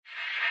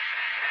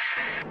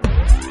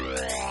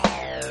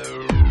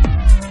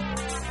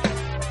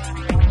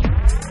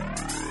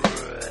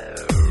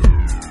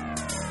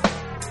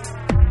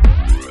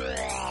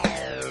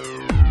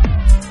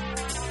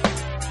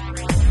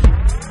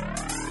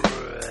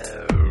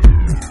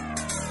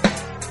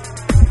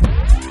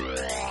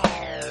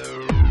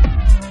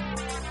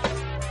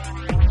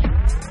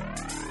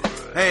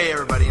Hey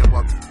everybody, and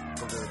welcome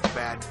to the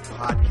Terribad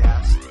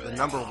Podcast, the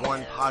number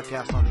one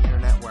podcast on the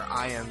internet where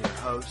I am your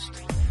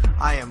host.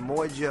 I am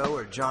Mojo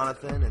or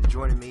Jonathan, and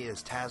joining me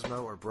is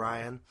Tasmo or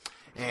Brian,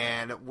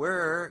 and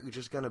we're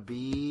just going to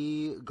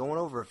be going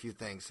over a few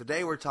things.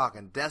 Today we're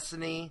talking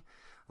Destiny,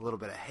 a little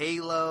bit of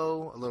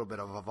Halo, a little bit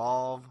of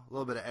Evolve, a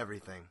little bit of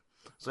everything.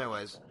 So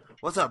anyways,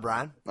 what's up,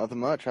 Brian? Nothing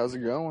much. How's it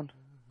going?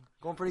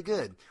 Going pretty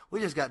good. We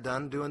just got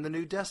done doing the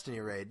new Destiny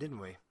raid, didn't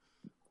we?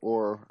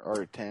 Or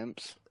our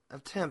attempts.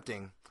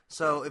 Attempting.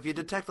 So if you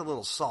detect a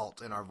little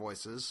salt in our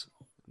voices,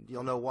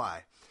 you'll know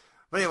why.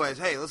 But anyways,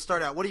 hey, let's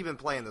start out. What have you been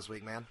playing this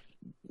week, man?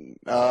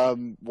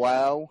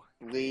 WoW,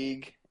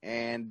 League,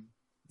 and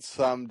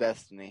some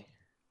Destiny.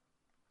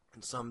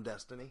 Some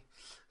Destiny.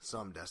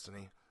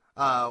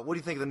 What do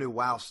you think of the new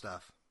WoW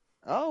stuff?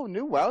 Oh,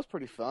 new WoW's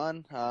pretty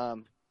fun.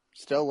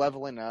 Still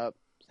leveling up.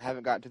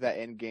 Haven't got to that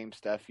end game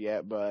stuff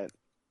yet, but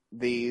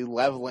the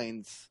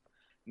leveling's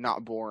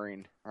not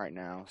boring right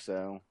now,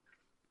 so...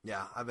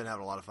 Yeah, I've been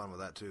having a lot of fun with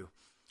that too.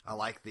 I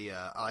like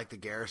the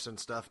garrison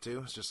stuff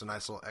too. It's just a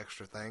nice little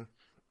extra thing.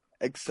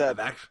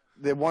 Except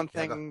the one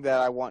thing that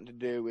I want to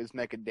do is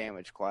make a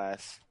damage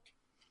class.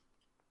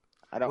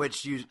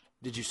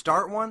 Did you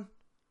start one?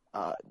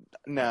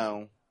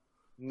 No,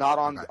 not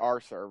on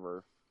our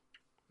server.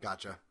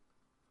 Gotcha.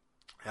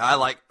 Yeah, I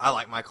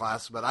like my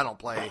class, but I don't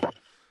play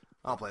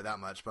that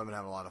much. But I've been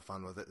having a lot of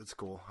fun with it. It's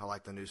cool. I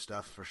like the new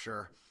stuff for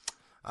sure.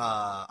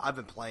 I've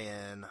been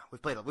playing. We've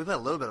played a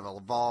little bit of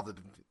Evolve at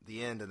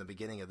the end and the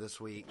beginning of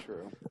this week.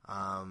 True.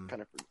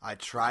 I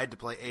tried to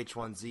play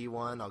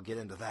H1Z1. I'll get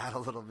into that a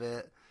little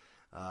bit.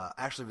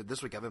 Actually,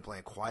 this week I've been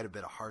playing quite a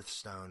bit of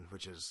Hearthstone,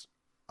 which is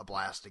a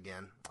blast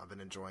again. I've been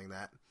enjoying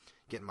that,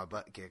 getting my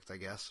butt kicked, I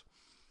guess.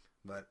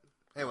 But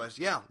anyways,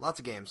 yeah, lots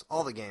of games,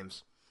 all the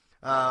games.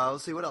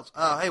 Let's see what else.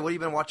 Hey, what have you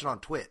been watching on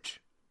Twitch?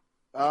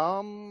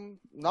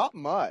 Not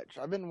much.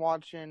 I've been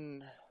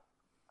watching,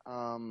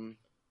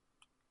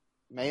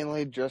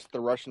 mainly just the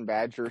Russian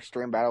Badger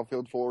stream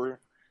Battlefield 4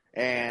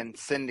 and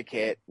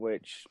Syndicate,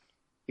 which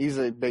he's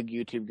a big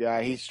YouTube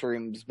guy. He's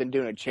been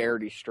doing a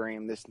charity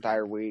stream this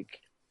entire week.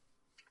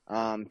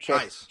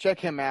 Check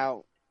him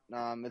out.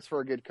 It's for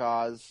a good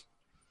cause.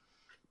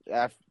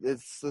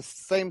 It's the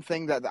same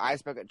thing that the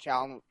Ice Bucket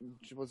Challenge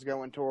was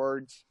going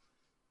towards,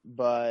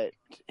 but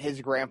his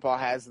grandpa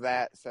has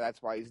that, so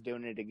that's why he's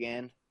doing it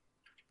again.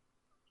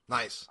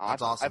 Nice.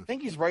 That's awesome. I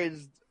think he's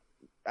raised,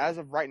 as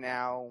of right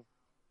now,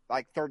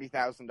 like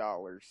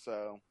 $30,000,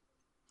 so.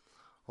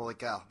 Holy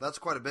cow. That's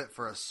quite a bit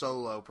for a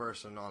solo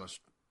person on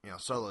a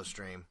solo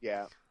stream.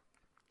 Yeah.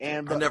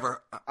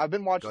 I've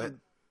been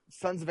watching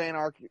Sons of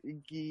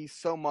Anarchy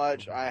so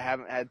much, I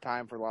haven't had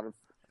time for a lot of,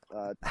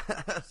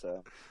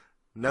 so.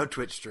 No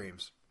Twitch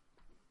streams.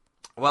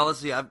 Well, let's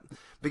see.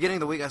 Beginning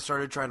of the week, I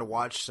started trying to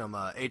watch some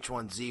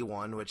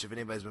H1Z1, which, if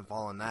anybody's been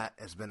following that,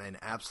 has been an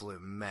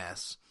absolute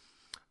mess.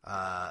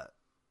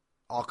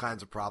 All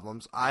kinds of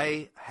problems.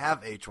 I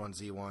have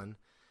H1Z1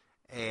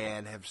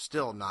 and have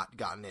still not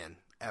gotten in,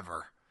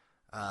 ever.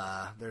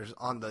 There's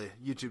on the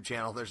YouTube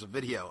channel, there's a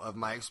video of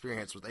my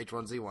experience with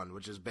H1Z1,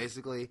 which is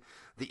basically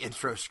the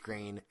intro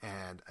screen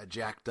and a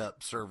jacked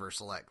up server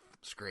select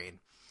screen.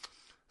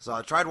 So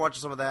I tried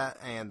watching some of that,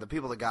 and the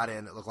people that got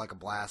in, it looked like a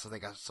blast. I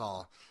think I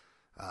saw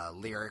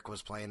Lyric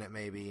was playing it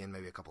maybe, and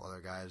maybe a couple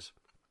other guys.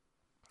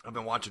 I've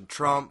been watching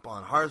Trump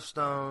on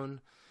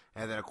Hearthstone,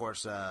 and then, of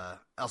course,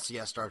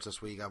 LCS starts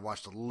this week. I've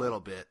watched a little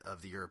bit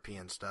of the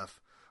European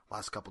stuff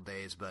last couple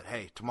days, but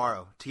hey,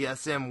 tomorrow,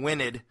 TSM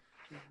winned.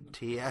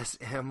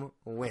 TSM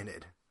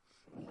winned.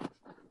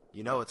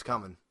 You know it's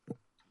coming.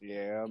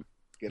 Yeah,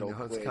 get old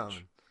Twitch. It's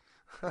coming.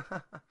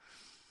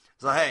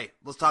 So hey,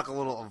 let's talk a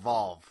little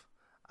Evolve.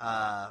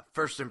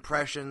 First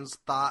impressions,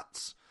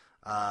 thoughts.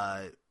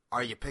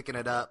 Are you picking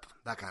it up?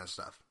 That kind of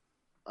stuff.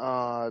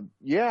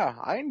 Yeah,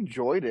 I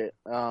enjoyed it.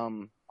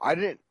 I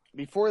didn't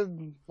before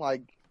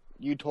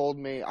you told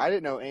me, I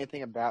didn't know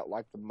anything about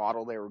the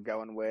model they were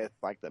going with,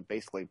 the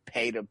basically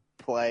pay to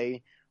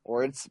play,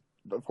 or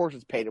of course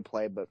it's pay to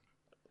play, but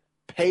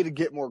pay to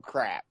get more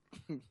crap.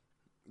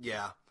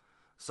 Yeah.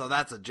 So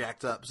that's a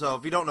jacked up. So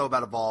if you don't know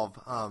about Evolve,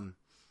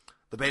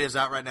 the beta's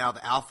out right now.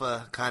 The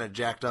alpha kind of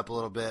jacked up a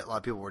little bit. A lot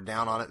of people were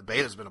down on it. The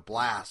beta's been a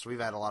blast. We've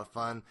had a lot of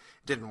fun.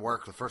 It didn't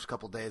work the first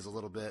couple days a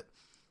little bit,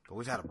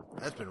 but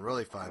that's been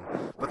really fun.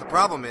 But the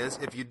problem is,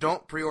 if you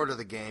don't pre-order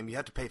the game, you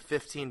have to pay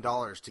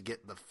 $15 to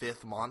get the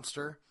 5th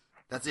monster.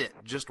 That's it.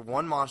 Just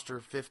one monster,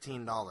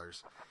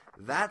 $15.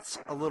 That's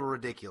a little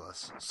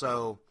ridiculous.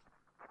 So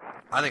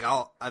I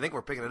think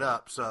we're picking it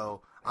up.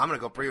 So I'm gonna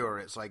go pre-order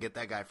it so I get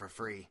that guy for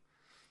free.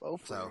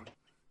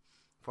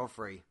 For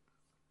free.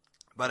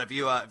 But if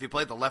you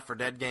played the Left 4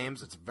 Dead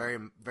games, it's very,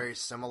 very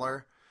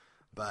similar.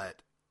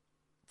 But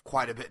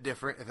quite a bit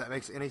different, if that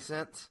makes any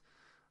sense.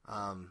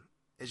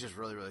 It's just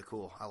really, really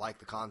cool. I like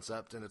the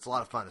concept, and it's a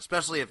lot of fun,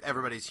 especially if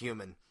everybody's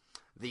human.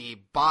 The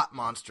bot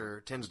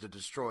monster tends to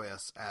destroy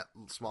us at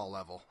small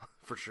level,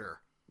 for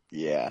sure.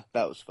 Yeah,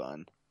 that was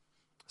fun.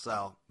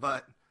 So,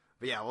 but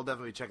yeah, we'll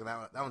definitely be checking that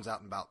one. That one's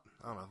out in about,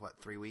 I don't know,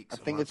 3 weeks? I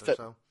think it's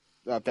so.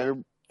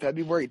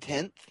 February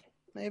 10th,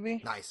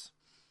 maybe? Nice.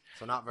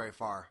 So not very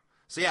far.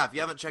 So yeah, if you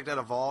haven't checked out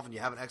Evolve and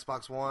you have an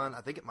Xbox One,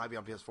 I think it might be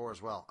on PS4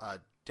 as well.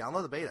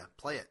 Download the beta.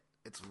 Play it.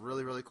 It's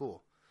really, really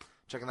cool.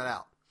 Checking that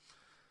out.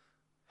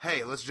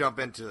 Hey, let's jump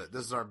into it.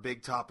 This is our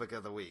big topic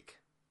of the week.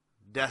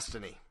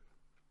 Destiny.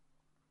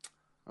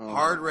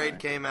 Hard Raid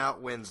came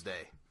out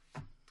Wednesday.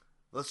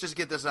 Let's just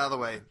get this out of the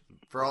way.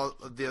 For all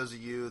of those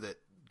of you that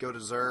go to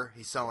Xur,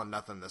 he's selling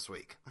nothing this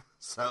week.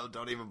 So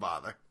don't even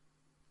bother.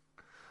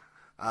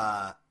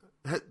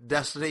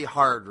 Destiny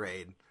Hard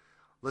Raid.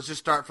 Let's just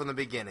start from the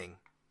beginning.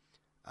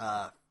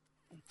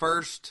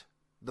 First,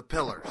 the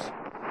pillars.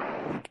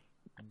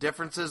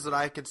 Differences that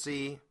I could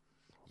see.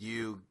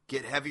 You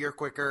get heavier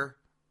quicker.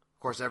 Of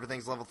course,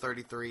 everything's level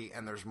 33,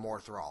 and there's more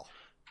Thrall.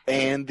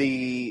 And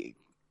the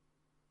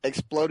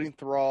exploding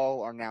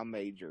Thrall are now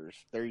majors.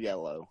 They're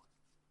yellow.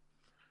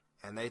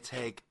 And they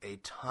take a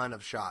ton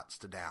of shots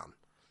to down.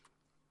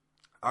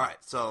 All right,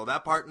 so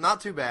that part,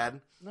 not too bad.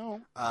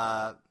 No.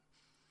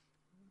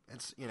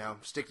 It's,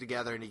 stick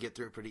together and you get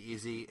through it pretty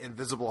easy.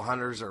 Invisible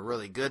Hunters are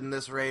really good in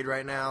this raid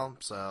right now,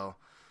 so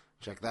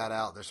check that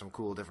out. There's some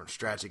cool different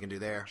strats you can do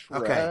there.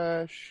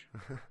 Trash.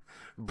 Okay.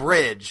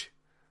 Bridge.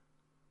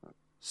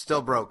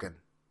 Still broken.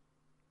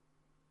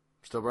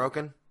 Still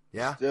broken?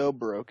 Yeah? Still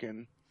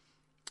broken.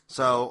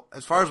 So,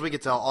 as far as we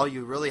can tell, all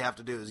you really have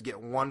to do is get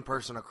one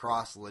person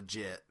across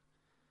legit,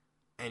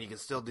 and you can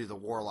still do the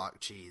Warlock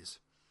cheese.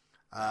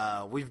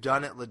 We've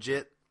done it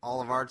legit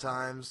all of our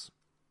times,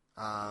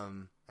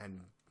 and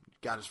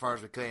got as far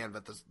as we can,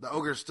 but the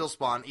ogres still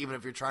spawn, even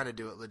if you're trying to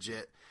do it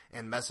legit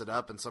and mess it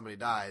up and somebody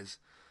dies.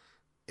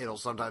 It'll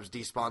sometimes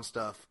despawn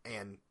stuff,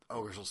 and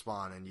ogres will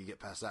spawn, and you get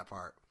past that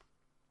part.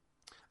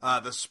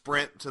 The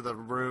sprint to the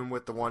room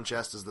with the one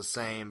chest is the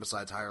same,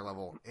 besides higher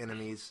level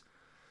enemies.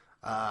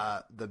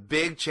 The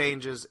big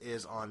changes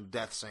is on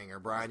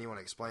Deathsinger. Brian, you want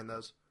to explain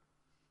those?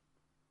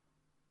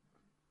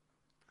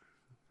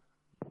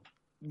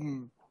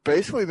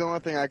 Basically, the only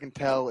thing I can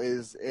tell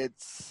is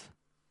it's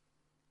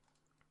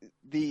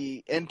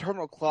the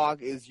internal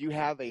clock is you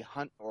have a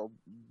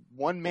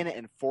 1 minute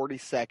and 40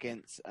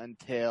 seconds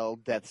until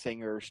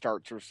Deathsinger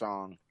starts her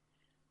song,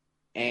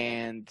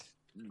 and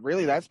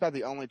really that's about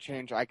the only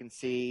change I can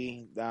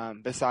see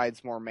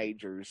besides more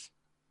majors.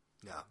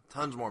 Yeah,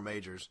 tons more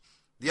majors.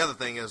 The other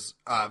thing is,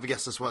 I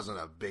guess this wasn't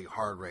a big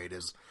hard raid,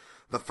 is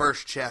the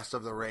first chest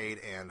of the raid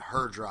and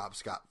her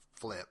drops got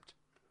flipped.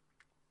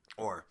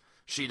 Or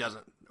she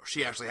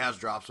actually has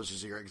drops, which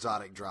is your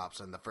exotic drops,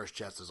 and the first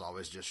chest is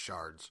always just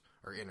shards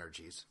or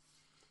energies.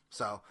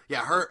 So,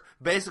 yeah,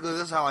 basically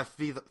this is how I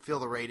feel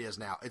the raid is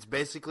now. It's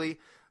basically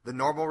the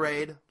normal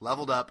raid,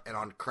 leveled up, and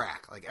on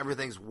crack. Like,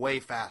 everything's way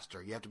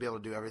faster. You have to be able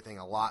to do everything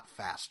a lot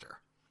faster.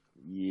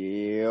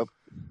 Yep.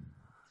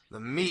 The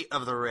meat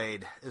of the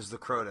raid is the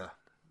Crota.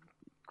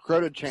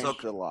 Crota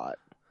changed a lot.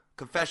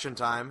 Confession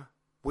time.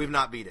 We've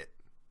not beat it.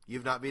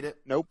 You've not beat it?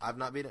 Nope. I've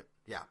not beat it?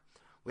 Yeah.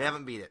 We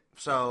haven't beat it.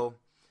 So,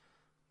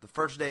 the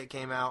first day it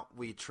came out,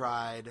 we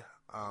tried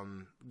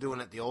doing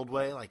it the old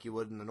way, like you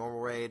would in the normal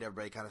raid.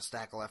 Everybody kind of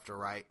stack left or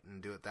right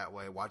and do it that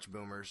way. Watch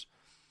boomers.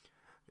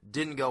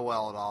 Didn't go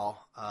well at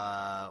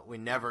all. We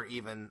never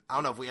even... I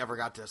don't know if we ever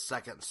got to a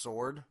second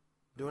sword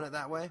doing it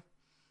that way.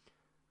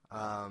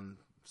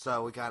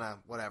 So, we kind of...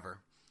 whatever.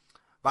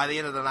 By the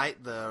end of the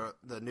night,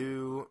 the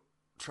new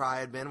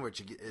try had been,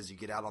 which is you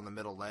get out on the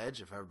middle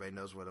ledge. If everybody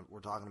knows what we're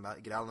talking about,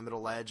 you get out on the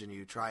middle ledge and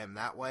you try him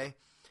that way.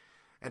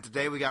 And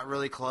today we got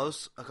really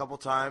close a couple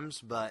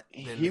times, but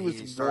then he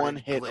was one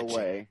hit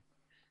away.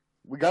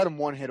 We got him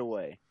one hit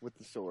away with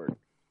the sword.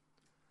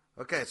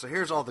 Okay, so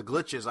here's all the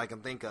glitches I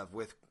can think of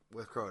with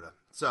Crota.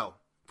 So,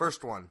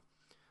 first one,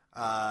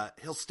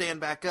 he'll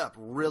stand back up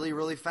really,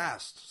 really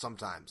fast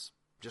sometimes,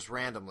 just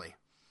randomly.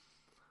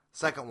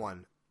 Second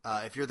one,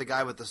 if you're the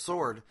guy with the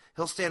sword,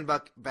 he'll stand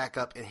back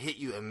up and hit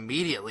you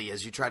immediately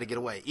as you try to get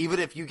away, even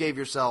if you gave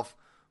yourself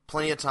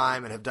plenty of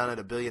time and have done it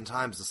a billion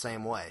times the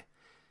same way.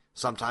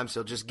 Sometimes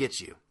he'll just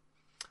get you.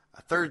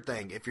 A third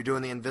thing, if you're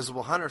doing the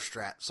invisible hunter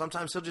strat,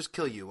 sometimes he'll just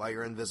kill you while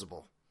you're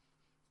invisible.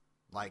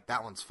 Like,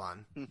 that one's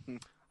fun.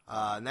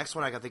 Next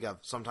one I can think of,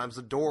 sometimes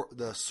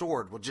the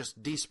sword will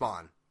just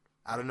despawn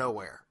out of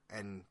nowhere,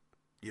 and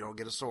you don't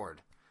get a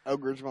sword.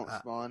 Ogres won't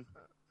spawn.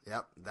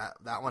 Yep,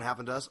 that one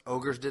happened to us.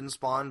 Ogres didn't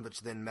spawn, but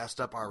then messed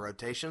up our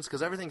rotations,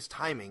 because everything's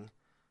timing,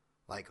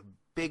 like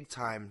big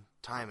time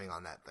timing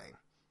on that thing.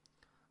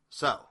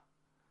 So,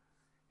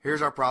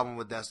 here's our problem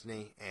with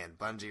Destiny and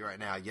Bungie right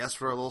now.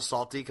 Yes, we're a little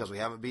salty because we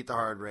haven't beat the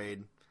hard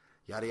raid.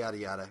 Yada, yada,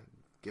 yada.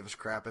 Give us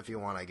crap if you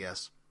want, I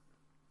guess.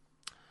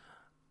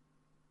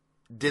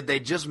 Did they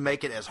just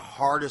make it as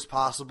hard as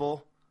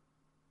possible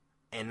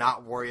and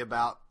not worry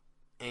about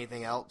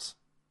anything else?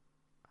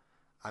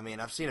 I mean,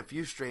 I've seen a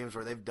few streams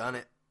where they've done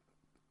it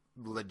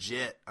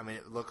legit. I mean,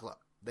 it looked like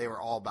they were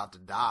all about to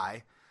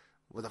die.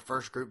 Well, the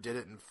first group did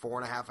it in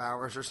 4.5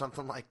 hours or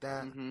something like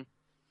that. Mm-hmm.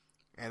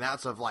 And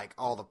that's of like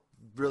all the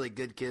really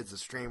good kids, the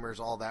streamers,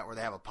 all that, where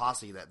they have a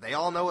posse that they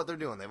all know what they're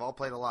doing. They've all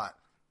played a lot.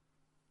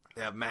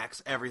 They have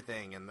max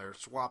everything, and they're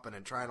swapping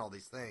and trying all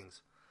these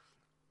things.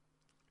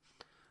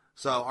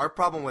 So our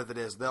problem with it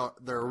is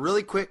they're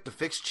really quick to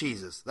fix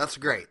cheeses. That's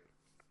great.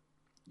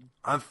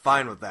 I'm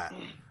fine with that.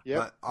 Yep.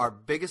 But our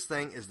biggest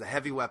thing is the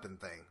heavy weapon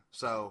thing.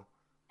 So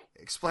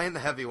explain the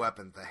heavy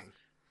weapon thing.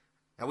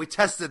 And we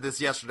tested this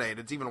yesterday, and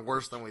it's even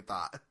worse than we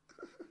thought.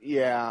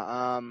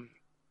 Yeah,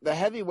 the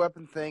heavy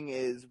weapon thing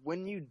is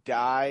when you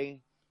die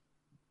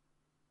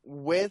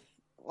with,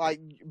 like,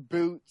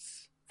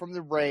 boots from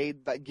the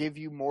raid that give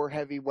you more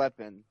heavy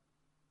weapon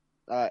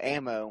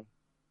ammo,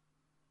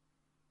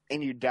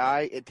 and you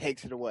die, it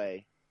takes it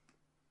away.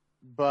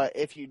 But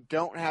if you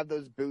don't have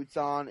those boots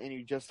on and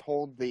you just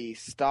hold the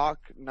stock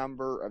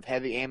number of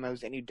heavy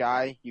ammos and you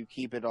die, you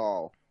keep it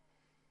all.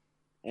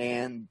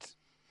 And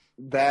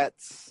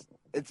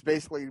it's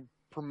basically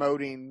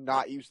promoting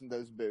not using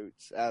those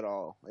boots at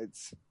all. And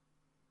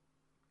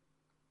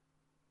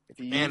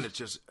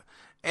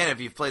if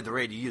you've played the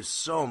raid, you use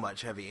so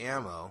much heavy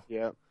ammo.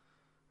 Yep.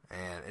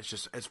 And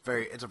it's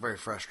a very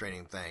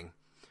frustrating thing.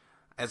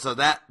 And so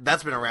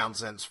that's been around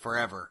since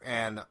forever.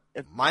 And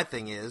my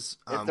thing is,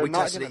 if they're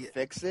not going to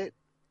fix it,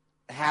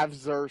 have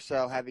Xur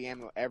sell heavy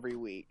ammo every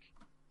week.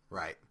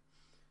 Right.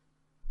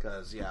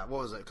 Because, yeah,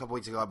 what was it? A couple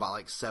weeks ago, I bought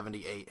like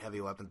 78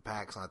 heavy weapon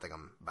packs, and I think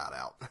I'm about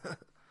out.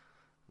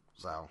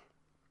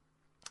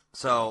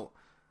 So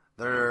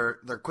they're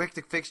quick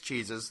to fix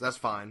cheeses. That's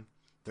fine.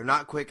 They're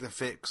not quick to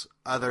fix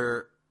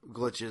other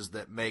glitches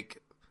that make...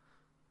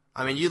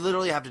 I mean, you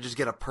literally have to just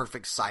get a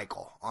perfect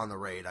cycle on the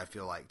raid, I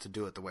feel like, to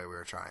do it the way we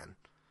were trying.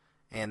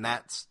 And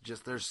that's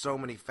just... There's so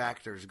many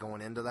factors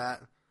going into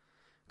that.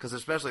 Because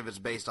especially if it's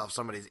based off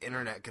somebody's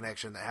internet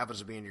connection that happens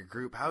to be in your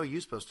group, how are you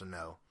supposed to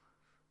know?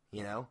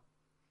 You know?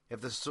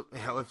 If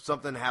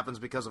something happens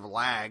because of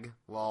lag,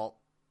 well,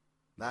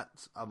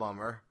 that's a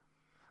bummer.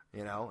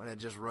 You know? And it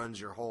just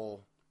runs your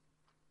whole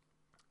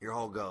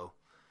go.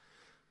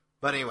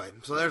 But anyway,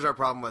 so there's our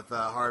problem with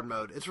hard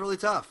mode. It's really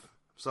tough.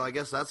 So I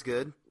guess that's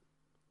good.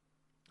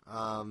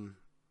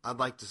 I'd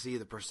like to see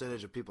the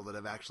percentage of people that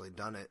have actually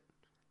done it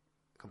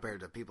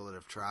compared to people that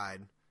have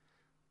tried.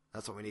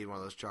 That's what we need, one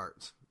of those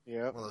charts.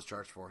 Yeah. One of those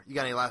charts for. You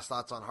got any last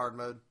thoughts on hard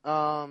mode?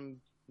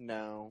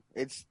 No.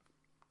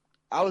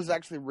 I was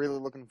actually really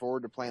looking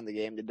forward to playing the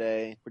game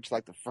today, which is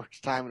like the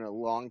first time in a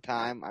long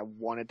time I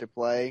wanted to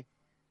play.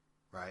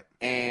 Right.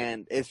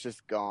 And it's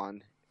just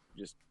gone.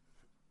 Just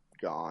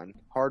gone.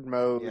 Hard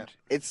mode.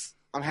 Yeah.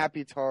 I'm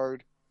happy it's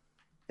hard.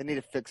 They need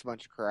to fix a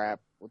bunch of crap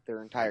with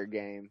their entire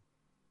game.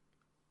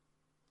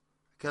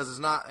 Because it's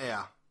not,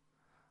 yeah.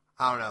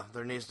 I don't know.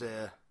 There needs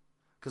to,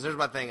 because here's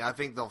my thing. I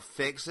think they'll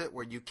fix it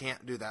where you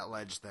can't do that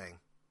ledge thing.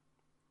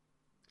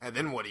 And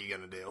then what are you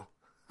going to do?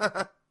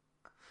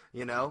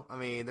 You know? I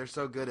mean, they're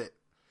so good at,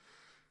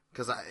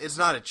 because it's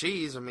not a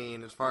cheese. I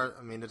mean,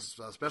 it's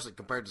especially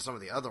compared to some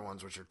of the other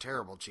ones, which are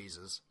terrible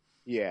cheeses.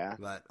 Yeah.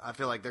 But I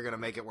feel like they're going to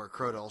make it where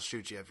Crota will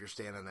shoot you if you're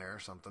standing there or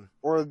something.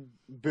 Or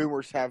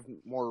boomers have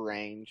more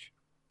range.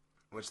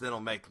 Which then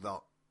will make the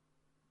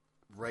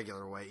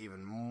regular way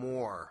even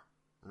more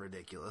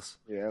ridiculous.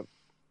 Yep.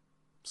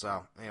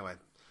 So, anyway.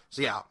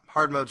 So, yeah,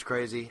 hard mode's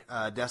crazy.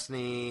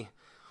 Destiny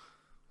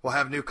will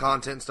have new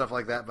content and stuff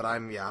like that, but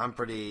I'm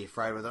pretty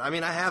fried with it. I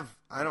mean, I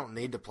don't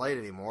need to play it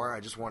anymore.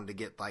 I just wanted to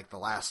get, like, the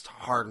last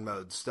hard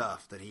mode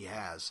stuff that he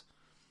has.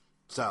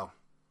 So,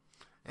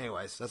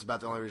 anyways, that's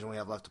about the only reason we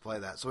have left to play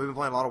that. So, we've been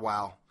playing a lot of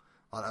WoW,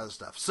 a lot of other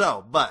stuff.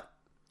 So, but,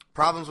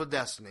 problems with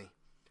Destiny.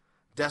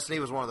 Destiny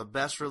was one of the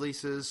best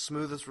releases,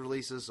 smoothest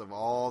releases of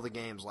all the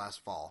games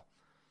last fall.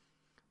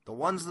 The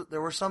ones that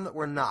there were some that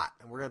were not,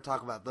 and we're going to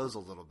talk about those a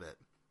little bit.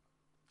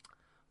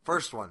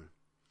 First one,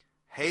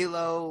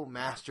 Halo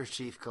Master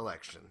Chief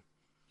Collection.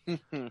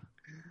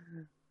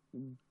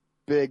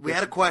 Big. We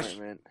had a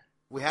question.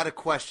 We had a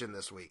question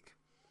this week.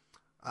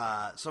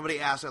 Somebody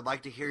asked, "I'd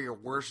like to hear your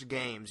worst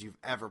games you've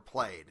ever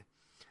played,"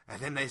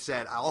 and then they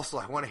said, "I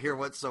want to hear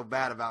what's so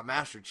bad about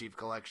Master Chief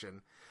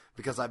Collection."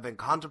 Because I've been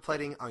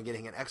contemplating on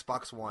getting an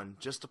Xbox One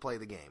just to play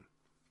the game.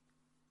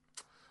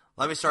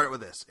 Let me start it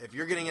with this. If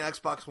you're getting an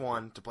Xbox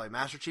One to play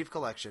Master Chief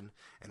Collection,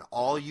 and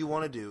all you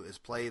want to do is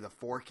play the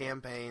 4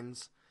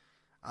 campaigns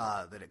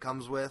that it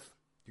comes with,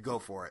 you go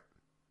for it.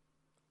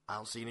 I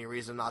don't see any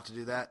reason not to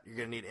do that. You're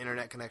going to need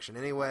internet connection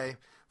anyway.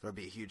 There'll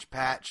be a huge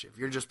patch. If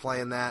you're just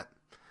playing that,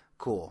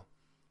 cool.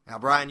 Now,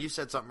 Brian, you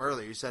said something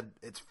earlier. You said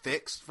it's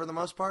fixed for the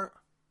most part?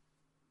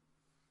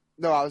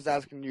 No, I was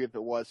asking you if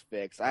it was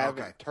fixed. I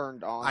haven't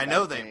turned on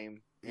that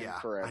game.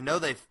 I know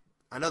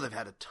they've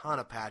had a ton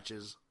of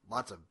patches,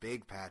 lots of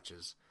big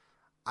patches.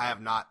 I have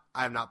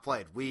not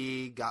played.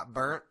 We got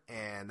burnt,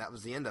 and that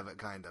was the end of it,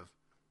 kind of.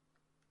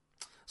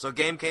 So,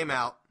 game came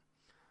out.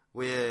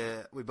 We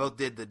both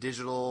did the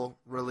digital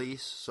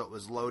release, so it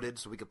was loaded,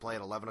 so we could play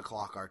at 11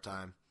 o'clock our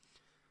time.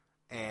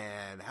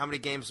 And how many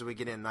games did we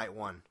get in night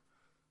one?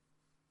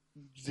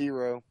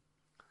 0.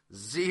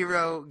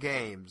 0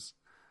 games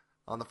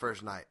on the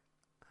first night.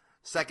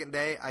 Second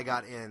day, I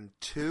got in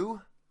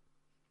 2.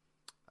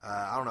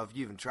 I don't know if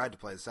you even tried to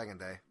play the second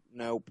day.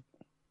 Nope.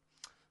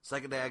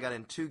 Second day, I got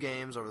in 2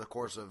 games over the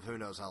course of who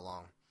knows how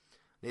long.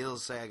 Needless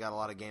to say, I got a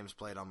lot of games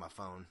played on my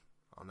phone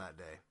on that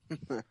day.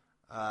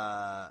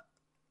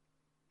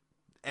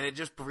 And it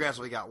just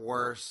progressively got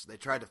worse. They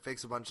tried to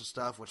fix a bunch of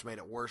stuff, which made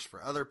it worse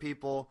for other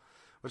people.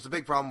 Which the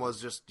big problem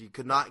was just you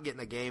could not get in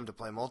a game to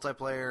play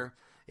multiplayer.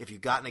 If you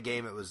got in a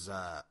game, it was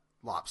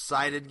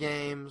lopsided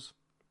games.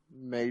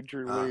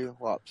 Majorly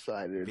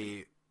lopsided.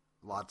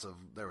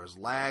 There was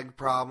lag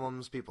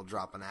problems, people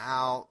dropping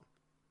out.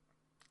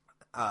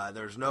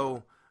 There's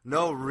no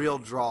real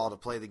draw to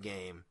play the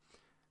game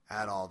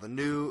at all.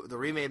 The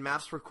remade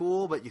maps were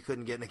cool, but you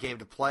couldn't get in a game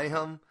to play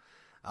them.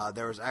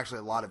 There was actually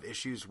a lot of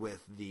issues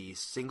with the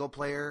single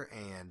player,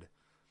 and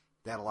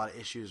they had a lot of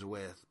issues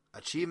with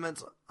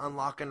achievements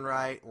unlocking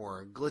right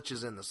or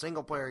glitches in the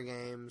single player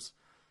games.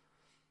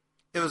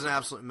 It was an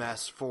absolute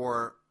mess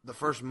for the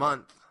first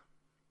month.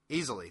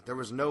 Easily. There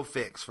was no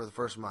fix for the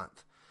first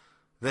month.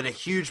 Then a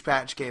huge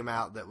patch came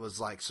out that was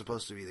like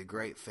supposed to be the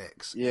great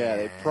fix. Yeah,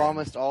 they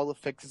promised all the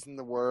fixes in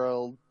the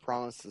world,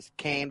 promised us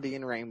candy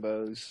and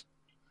rainbows.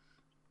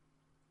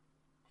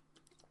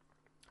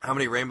 How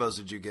many rainbows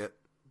did you get?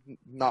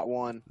 Not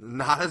one.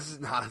 Not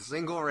a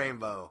single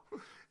rainbow.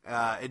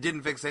 It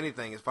didn't fix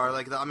anything as far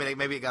as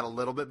maybe it got a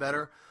little bit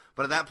better,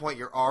 but at that point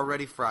you're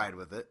already fried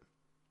with it,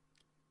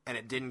 and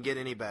it didn't get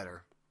any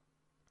better.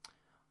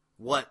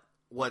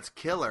 What's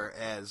killer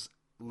is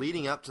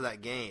leading up to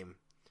that game,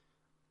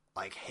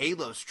 like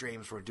Halo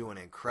streams were doing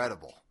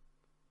incredible.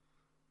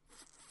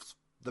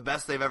 The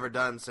best they've ever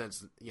done since,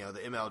 the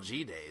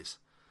MLG days.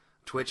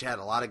 Twitch had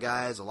a lot of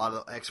guys, a lot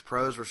of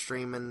ex-pros were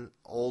streaming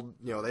old,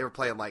 they were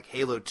playing like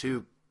Halo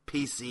 2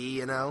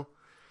 PC,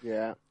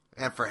 Yeah.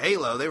 And for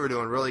Halo, they were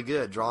doing really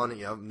good. Drawing,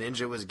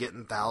 Ninja was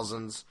getting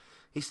thousands.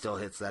 He still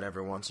hits that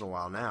every once in a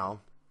while now.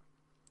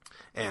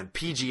 And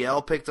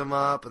PGL picked them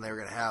up, and they were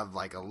going to have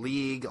like a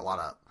league, a lot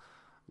of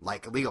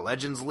like League of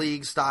Legends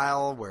league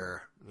style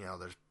where,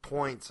 there's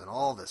points and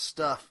all this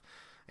stuff.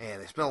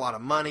 And they spent a lot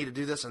of money to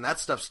do this, and that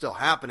stuff's still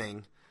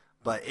happening,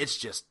 but it's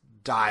just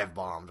dive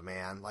bombed,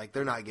 man. Like,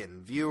 they're not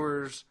getting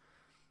viewers.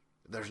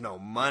 There's no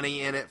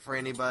money in it for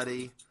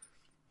anybody.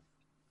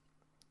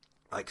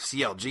 Like,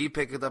 CLG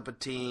picked up a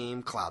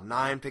team,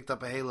 Cloud9 picked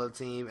up a Halo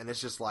team, and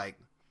it's just like,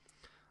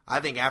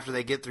 I think after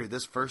they get through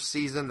this first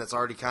season that's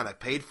already kind of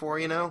paid for,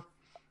 they're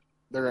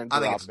going to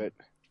drop it.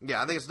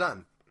 Yeah, I think it's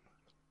done.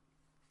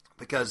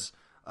 Because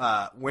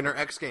Winter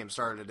X Games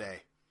started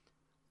today.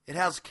 It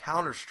has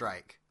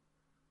Counter-Strike.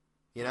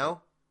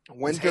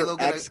 Winter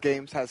X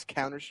Games has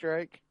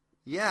Counter-Strike?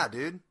 Yeah,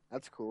 dude.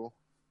 That's cool.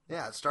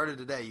 Yeah, it started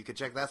today. You can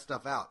check that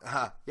stuff out.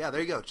 Yeah,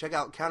 there you go. Check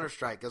out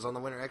Counter-Strike is on the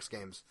Winter X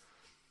Games.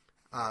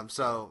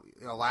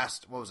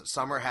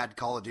 Summer had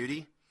Call of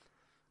Duty.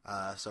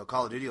 So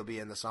Call of Duty will be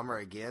in the summer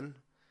again.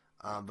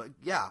 But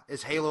yeah,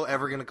 is Halo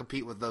ever going to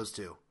compete with those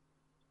two?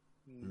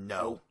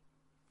 No.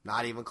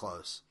 Not even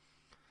close.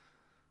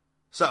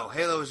 So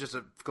Halo is just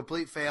a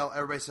complete fail.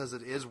 Everybody says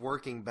it is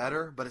working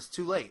better, but it's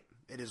too late.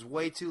 It is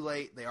way too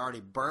late. They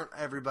already burnt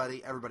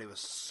everybody. Everybody was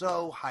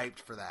so hyped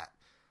for that.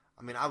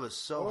 I was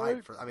so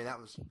hyped for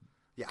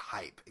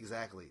hype,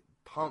 exactly.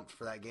 Pumped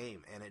for that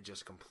game, and it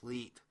just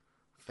complete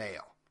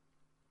fail.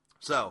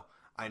 So,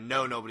 I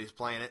know nobody's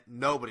playing it.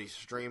 Nobody's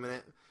streaming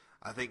it.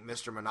 I think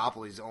Mr.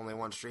 Monopoly's the only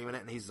one streaming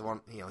it, and he's the one,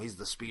 he's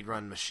the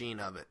speedrun machine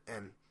of it.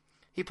 And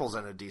he pulls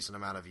in a decent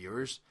amount of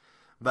viewers.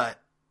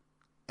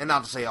 And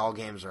not to say all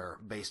games are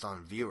based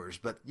on viewers,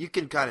 but you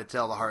can kind of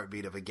tell the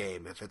heartbeat of a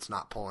game if it's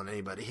not pulling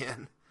anybody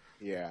in.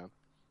 Yeah.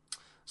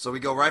 So we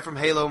go right from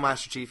Halo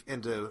Master Chief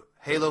into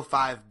Halo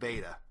 5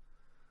 Beta.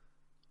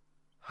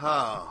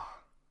 Oh.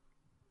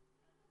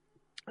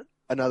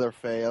 Another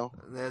fail.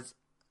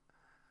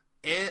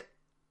 It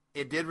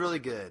did really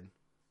good.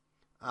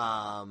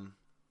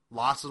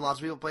 Lots and lots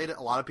of people played it.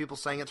 A lot of people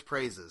sang its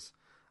praises.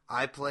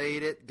 I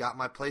played it, got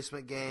my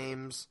placement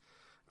games,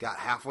 got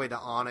halfway to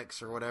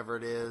Onyx or whatever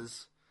it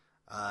is.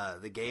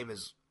 The game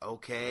is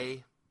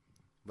okay,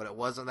 but it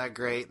wasn't that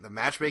great. The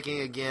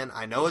matchmaking, again,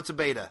 I know it's a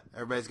beta.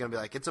 Everybody's going to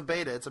be like, it's a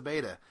beta, it's a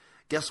beta.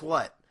 Guess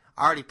what?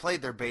 I already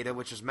played their beta,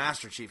 which is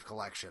Master Chief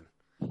Collection.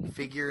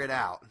 Figure it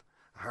out.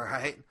 All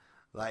right?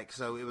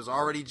 So it was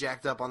already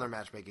jacked up on their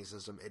matchmaking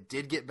system. It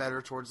did get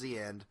better towards the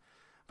end.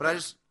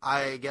 But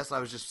I guess I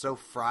was just so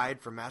fried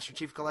from Master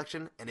Chief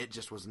Collection, and it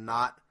just was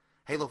not,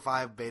 Halo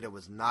 5 beta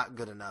was not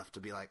good enough to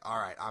be like, all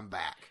right, I'm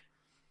back.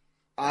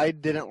 I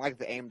didn't like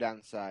the aim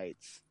down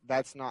sights.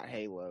 That's not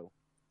Halo.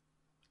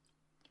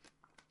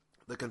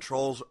 The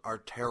controls are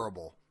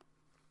terrible.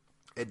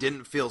 It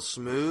didn't feel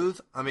smooth.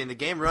 The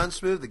game runs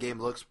smooth. The game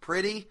looks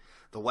pretty.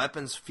 The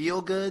weapons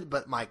feel good,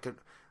 but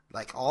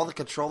all the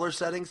controller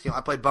settings,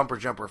 I played bumper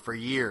jumper for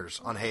years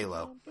on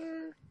Halo.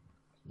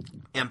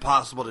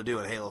 Impossible to do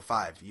in Halo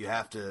 5.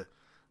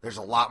 There's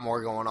a lot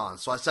more going on.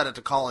 So I set it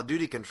to Call of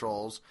Duty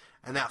controls,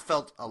 and that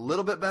felt a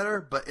little bit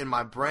better, but in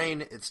my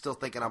brain, it's still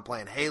thinking I'm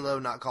playing Halo,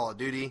 not Call of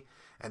Duty.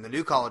 And the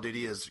new Call of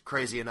Duty is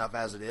crazy enough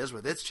as it is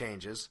with its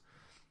changes.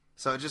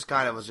 So it just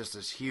kind of was just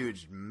this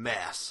huge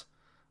mess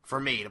for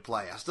me to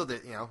play. I still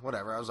did,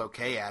 whatever. I was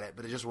okay at it,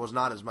 but it just was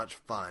not as much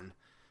fun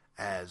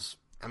as,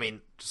 to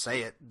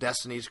say it,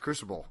 Destiny's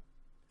Crucible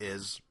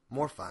is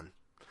more fun.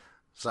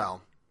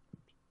 So,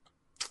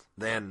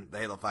 than the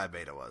Halo 5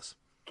 beta was.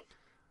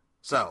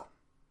 So,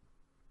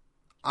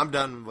 I'm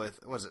done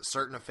with, was it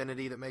Certain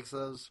Affinity that makes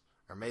those?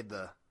 Or I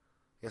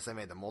guess they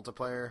made the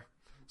multiplayer.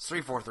 It's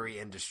 343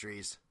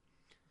 Industries.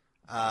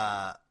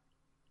 I'm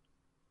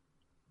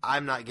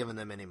not giving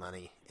them any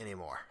money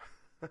anymore.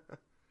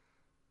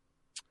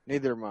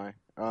 Neither am I.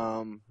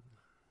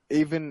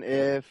 Even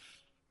if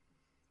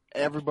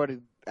everybody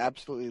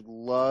absolutely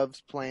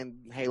loves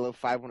playing Halo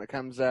 5 when it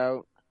comes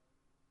out,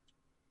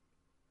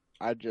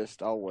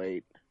 I'll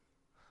wait.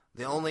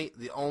 The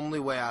only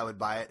way I would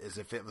buy it is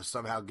if it was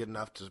somehow good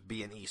enough to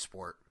be an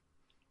esport.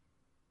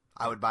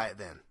 I would buy it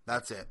then.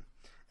 That's it.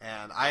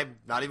 And I'm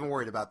not even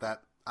worried about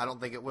that. I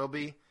don't think it will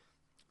be.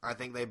 I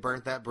think they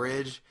burnt that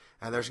bridge,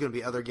 and there's going to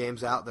be other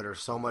games out that are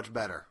so much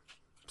better.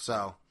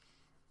 So,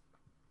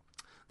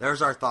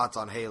 there's our thoughts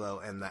on Halo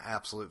and the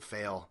absolute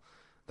fail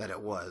that it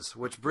was.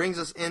 Which brings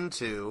us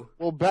into...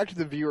 Well, back to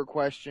the viewer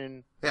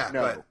question. Yeah, no,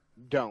 go ahead.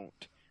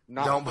 Don't.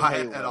 Don't buy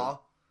it at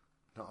all?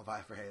 Don't buy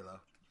it for Halo.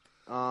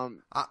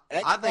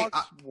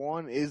 Xbox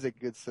One is a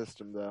good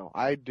system, though.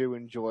 I do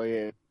enjoy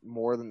it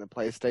more than the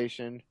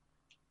PlayStation,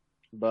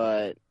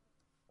 but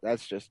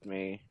that's just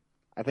me.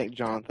 I think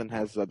Jonathan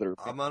has other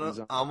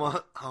opinions. I'm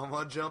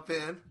gonna jump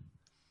in.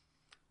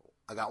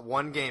 I got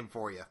one game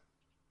for you.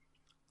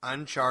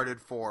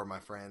 Uncharted 4, my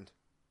friend.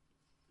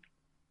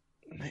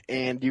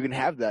 And you can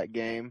have that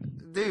game.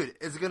 Dude,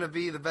 it's gonna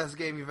be the best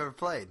game you've ever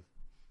played.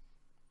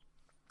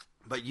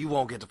 But you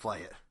won't get to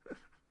play it.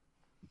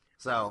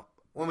 So,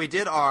 when we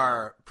did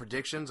our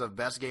predictions of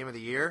best game of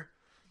the year,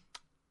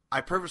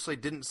 I purposely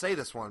didn't say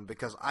this one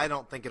because I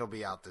don't think it'll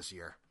be out this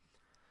year.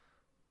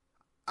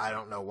 I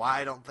don't know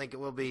why I don't think it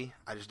will be.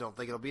 I just don't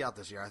think it'll be out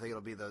this year. I think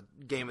it'll be the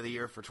game of the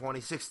year for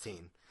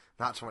 2016,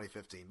 not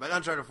 2015. But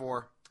Uncharted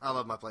 4, I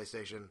love my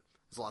PlayStation.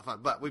 It's a lot of fun.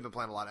 But we've been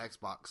playing a lot of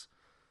Xbox.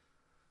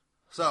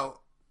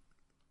 So,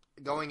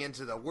 going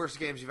into the worst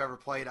games you've ever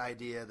played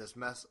idea, the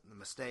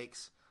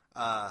mistakes,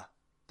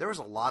 there was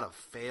a lot of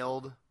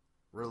failed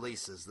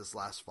releases this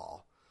last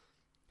fall.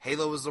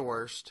 Halo was the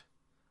worst.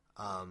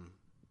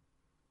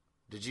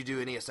 Did you do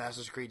any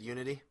Assassin's Creed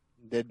Unity?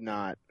 Did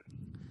not.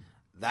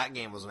 That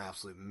game was an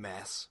absolute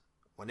mess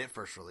when it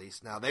first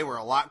released. Now, they were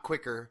a lot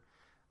quicker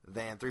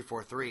than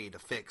 343 to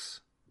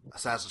fix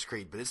Assassin's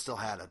Creed, but it still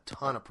had a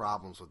ton of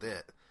problems with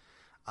it.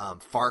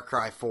 Far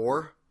Cry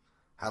 4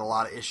 had a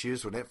lot of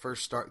issues when it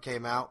first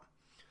came out.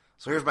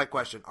 So here's my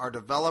question. Are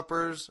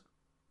developers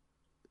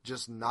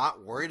just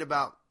not worried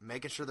about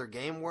making sure their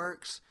game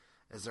works?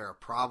 Is there a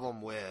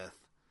problem with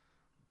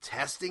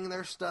testing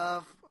their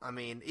stuff?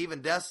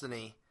 Even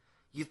Destiny,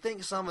 you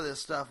think some of this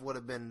stuff would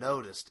have been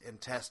noticed in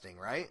testing,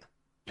 right?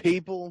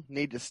 People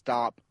need to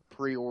stop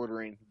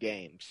pre-ordering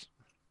games.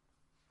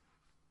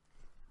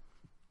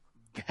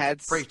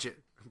 Preach it.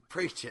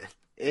 Preach it.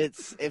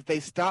 It's if they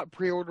stop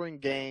pre-ordering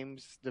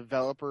games,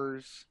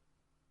 developers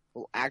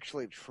will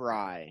actually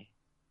try.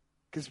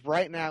 Because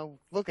right now,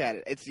 look at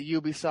it. It's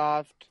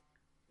Ubisoft.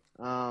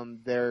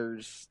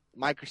 There's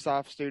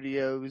Microsoft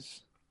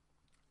Studios.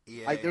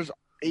 EA. There's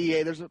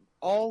EA. There's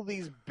all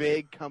these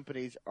big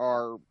companies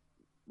are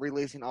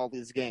releasing all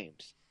these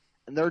games.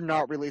 And they're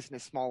not releasing a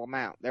small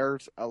amount.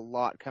 There's a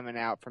lot coming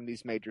out from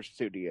these major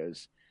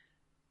studios.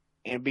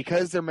 And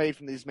because they're made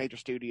from these major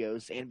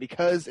studios, and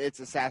because it's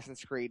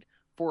Assassin's Creed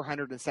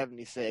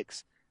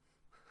 476,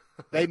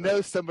 they know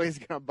somebody's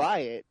going to buy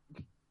it.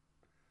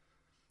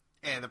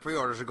 And the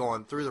pre-orders are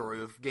going through the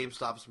roof.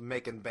 GameStop's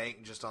making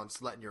bank just on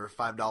letting your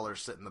 $5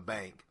 sit in the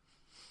bank.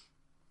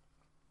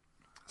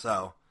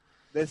 So,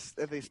 if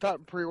they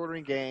stop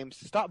pre-ordering games,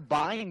 stop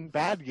buying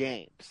bad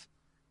games.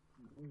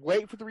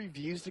 Wait for the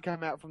reviews to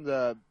come out from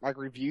the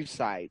review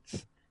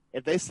sites.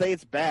 If they say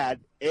it's bad,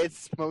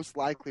 it's most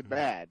likely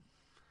bad.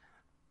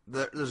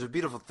 There's a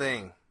beautiful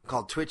thing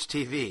called Twitch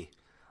TV.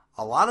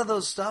 A lot of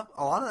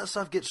that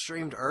stuff gets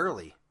streamed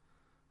early.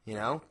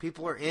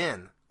 People are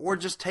in. Or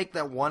just take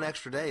that one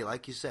extra day,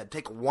 like you said.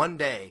 Take one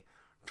day,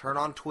 turn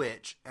on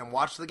Twitch, and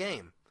watch the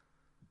game.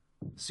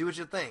 See what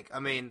you think.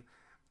 I'm going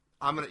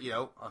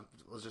to,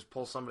 let's just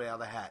pull somebody out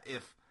of the hat.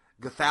 If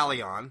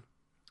Gathalion,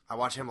 I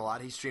watch him a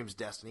lot. He streams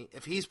Destiny.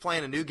 If he's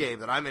playing a new game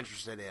that I'm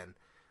interested in,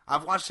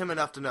 I've watched him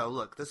enough to know,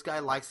 look, this guy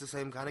likes the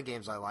same kind of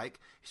games I like.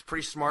 He's a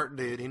pretty smart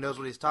dude. He knows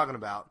what he's talking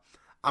about.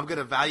 I'm going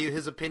to value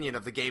his opinion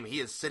of the game he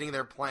is sitting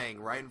there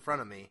playing right in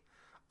front of me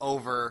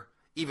over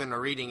even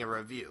reading a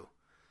review.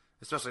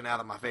 Especially now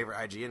that my favorite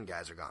IGN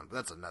guys are gone. But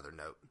that's another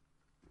note.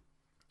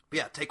 But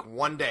yeah, take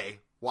one day,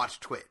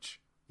 watch Twitch.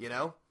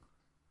 Yep.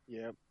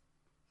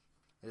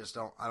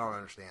 I don't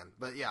understand.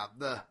 But yeah,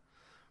 the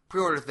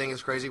pre-order thing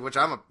is crazy, which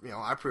I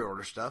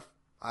pre-order stuff.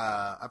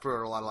 I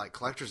pre-order a lot of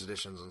collector's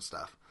editions and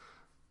stuff.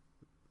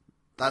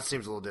 That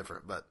seems a little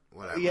different, but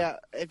whatever. Yeah,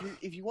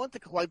 if you want the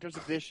collector's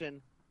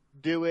edition,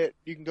 do it.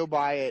 You can go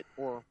buy it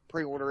or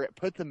pre-order it.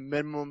 Put the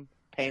minimum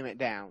payment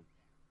down.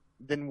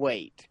 Then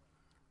wait.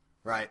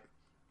 Right.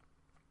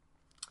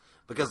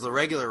 Because the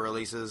regular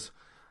releases,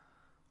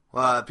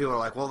 people are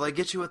like, well, they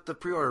get you with the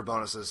pre-order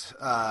bonuses.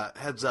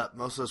 Heads up,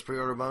 most of those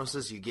pre-order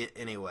bonuses you get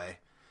anyway.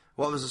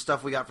 What was the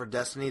stuff we got for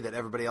Destiny that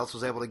everybody else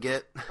was able to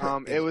get?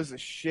 It was a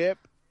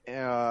ship,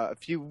 a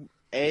few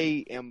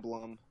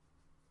emblem,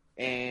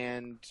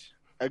 and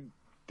a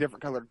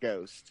different colored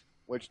ghost,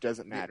 which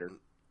doesn't matter.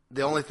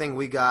 The only thing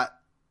we got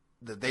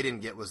that they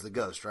didn't get was the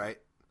ghost, right?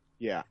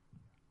 Yeah.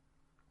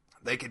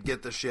 They could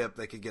get the ship,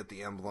 they could get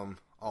the emblem,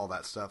 all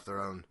that stuff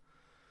through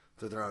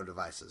their own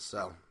devices.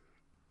 So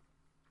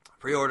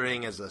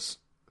pre-ordering is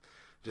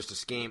just a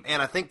scheme,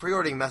 and I think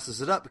pre-ordering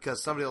messes it up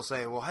because somebody will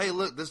say, "Well, hey,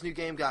 look, this new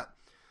game got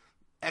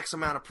X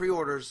amount of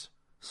pre-orders,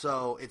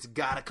 so it's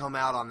got to come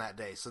out on that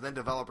day." So then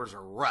developers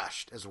are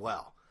rushed as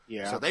well.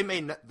 Yeah. So they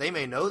may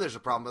know there's a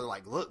problem, but they're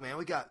like, "Look, man,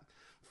 we got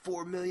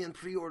 4 million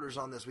pre-orders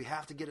on this. We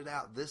have to get it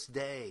out this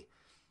day."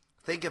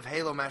 Think of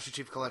Halo Master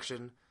Chief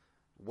Collection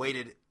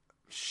waited,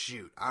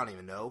 I don't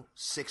even know,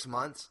 6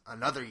 months,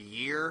 another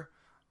year.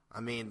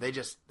 I mean, they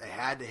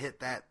had to hit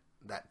that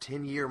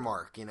 10-year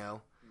mark, you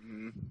know.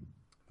 Mm-hmm.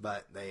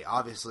 But they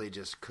obviously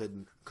just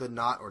could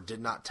not or did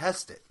not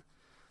test it.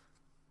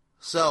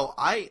 So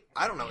I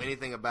don't know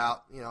anything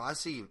about, I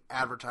see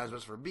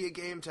advertisements for be a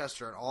game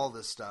tester and all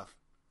this stuff.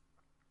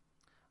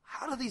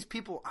 How do these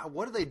people,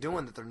 what are they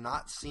doing that they're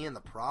not seeing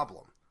the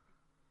problem?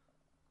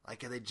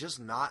 Like, are they just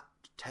not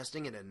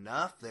testing it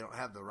enough? They don't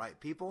have the right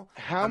people?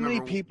 How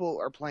many people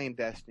are playing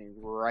Destiny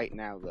right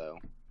now, though?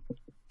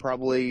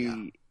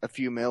 Probably a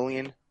few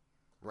million.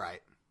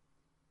 Right.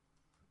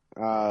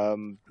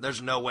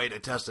 There's no way to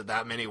test it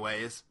that many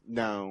ways.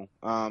 No.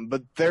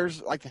 But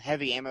there's, like, the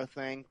heavy ammo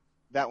thing.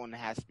 That one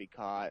has to be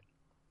caught.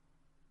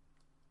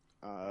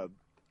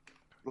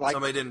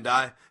 Somebody didn't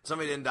die.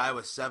 Somebody didn't die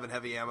with 7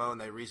 heavy ammo, and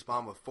they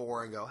respawn with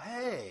 4 and go,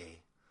 "Hey,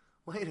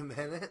 wait a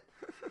minute."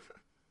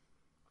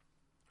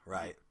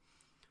 Right.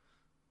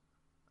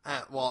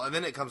 And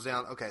then it comes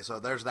down. Okay, so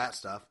there's that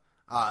stuff.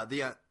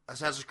 The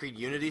Assassin's Creed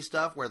Unity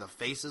stuff, where the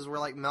faces were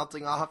like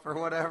melting off or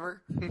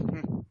whatever.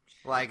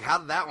 Like, how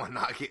did that one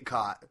not get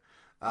caught?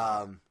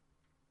 I don't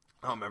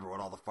remember what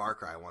all the Far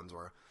Cry ones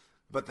were.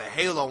 But the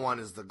Halo one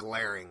is the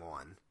glaring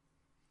one.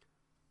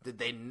 Did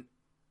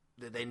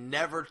they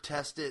never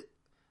test it?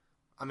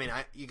 I mean,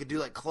 you could do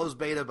like closed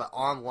beta, but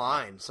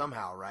online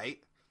somehow,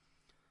 right?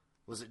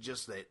 Was it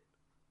just that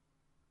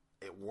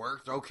it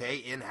worked okay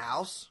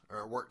in-house, or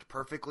it worked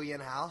perfectly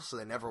in-house, so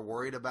they never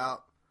worried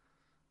about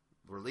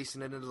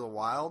releasing it into the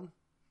wild?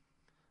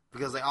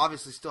 Because they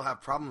obviously still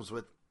have problems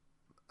with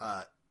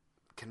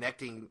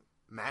connecting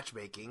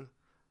matchmaking.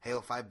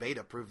 Halo 5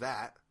 beta proved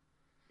that.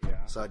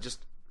 Yeah. So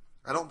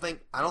I don't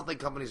think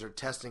companies are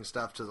testing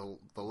stuff to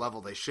the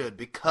level they should,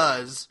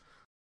 because,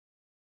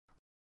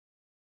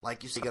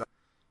 like you said,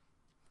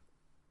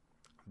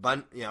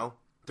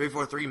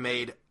 343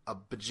 made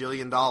 $1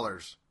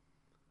 bajillion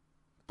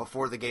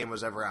before the game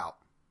was ever out.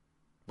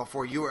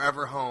 Before you were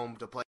ever home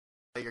to play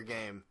your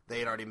game, they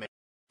had already made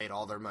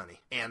all their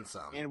money and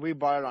some. And we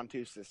bought it on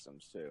 2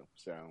 systems too.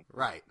 So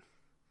right.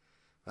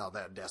 Well,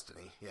 that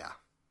Destiny, yeah.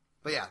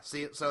 But yeah,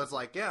 see, so it's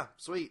like, yeah,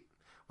 sweet.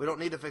 We don't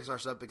need to fix our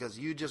stuff because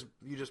you just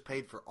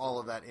paid for all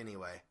of that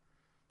anyway.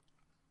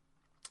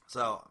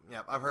 So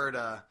yeah, I've heard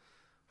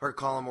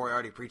Colin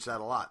Moriarty preach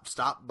that a lot.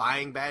 Stop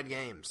buying bad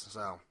games.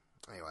 So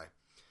anyway,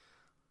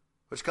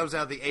 which comes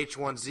out of the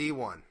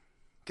H1Z1.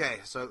 Okay,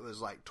 so it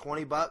was like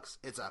 $20.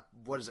 It's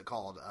what is it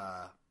called?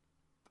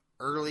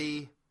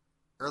 Early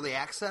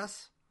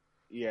access.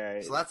 Yeah.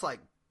 So that's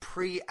like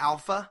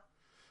pre-alpha.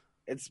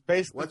 It's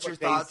basically What's your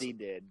what thoughts? Daisy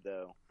did,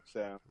 though.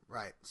 So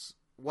right.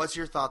 What's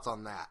your thoughts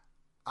on that?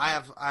 I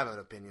have an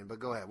opinion, but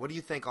go ahead. What do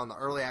you think on the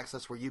early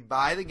access where you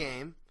buy the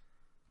game?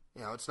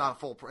 It's not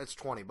full. It's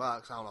 $20.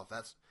 I don't know if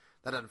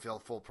that doesn't feel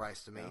full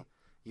price to me. No.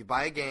 You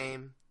buy a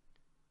game,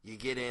 you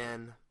get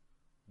in.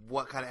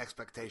 What kind of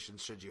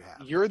expectations should you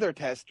have? You're their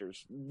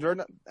testers. They're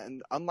not,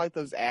 and unlike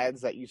those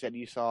ads that you said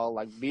you saw,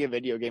 like be a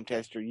video game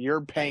tester.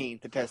 You're paying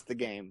to test the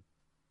game.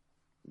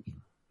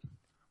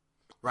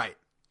 Right.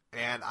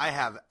 And I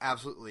have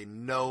absolutely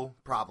no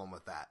problem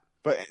with that.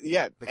 But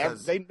yeah,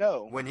 because they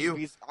know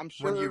I'm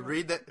sure when you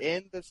read that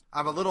in this,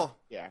 I'm a little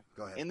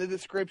Go ahead. In the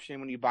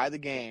description when you buy the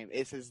game,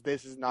 it says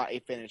this is not a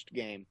finished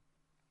game.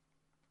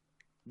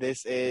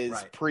 This is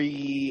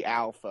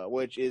pre-alpha,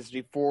 which is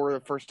before the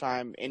first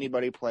time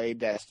anybody played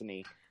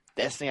Destiny.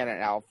 Destiny had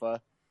an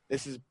alpha.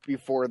 This is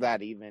before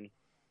that even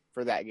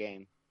for that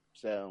game.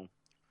 So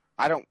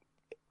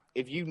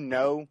if you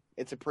know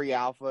it's a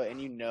pre-alpha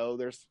and you know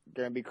there's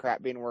going to be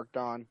crap being worked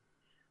on,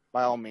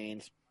 by all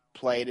means,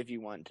 play it if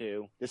you want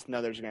to. Just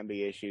know there's going to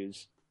be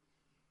issues.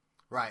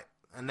 Right.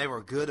 And they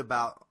were good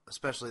about,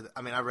 especially,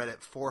 I read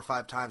it 4 or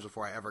 5 times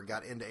before I ever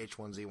got into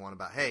H1Z1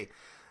 about, hey,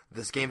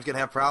 this game's going to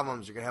have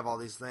problems. You're going to have all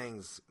these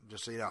things.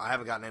 Just so you know, I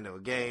haven't gotten into a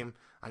game.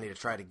 I need to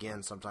try it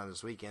again sometime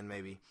this weekend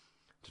maybe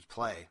to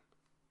play.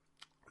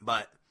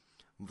 But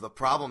the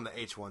problem that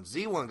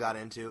H1Z1 got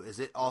into is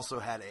it also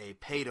had a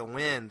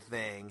pay-to-win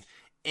thing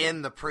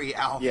in the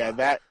pre-alpha.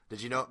 Yeah,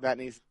 did you know that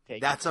needs to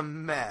take. that's a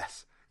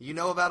mess? You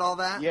know about all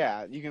that?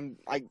 Yeah, you can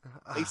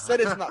they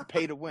said it's not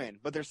pay to win,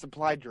 but there's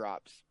supply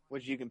drops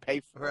which you can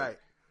pay for. Right.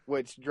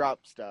 Which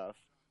drop stuff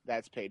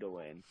that's pay to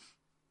win.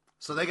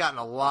 So they got in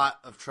a lot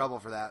of trouble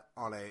for that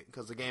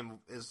because the game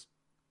is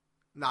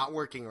not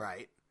working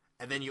right,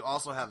 and then you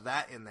also have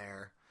that in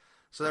there.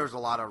 So there was a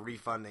lot of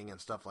refunding and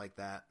stuff like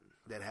that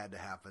had to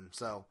happen.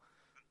 So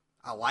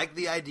I like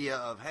the idea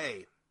of,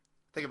 hey,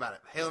 think about it.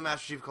 Halo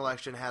Master Chief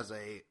Collection has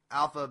a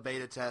alpha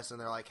beta test, and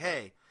they're like,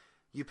 hey,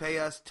 you pay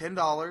us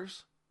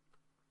 $10,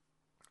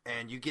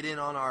 and you get in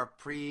on our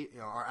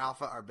our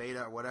alpha, our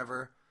beta, or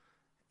whatever,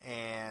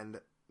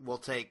 and we'll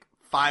take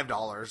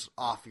 $5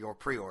 off your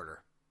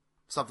pre-order.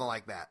 Something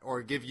like that.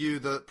 Or give you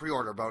the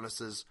pre-order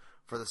bonuses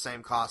for the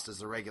same cost as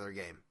the regular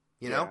game.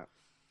 You know? Yeah.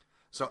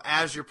 So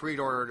as your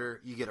pre-order,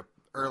 you get an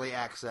early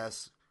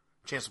access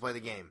chance to play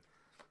the game.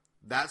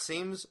 That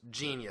seems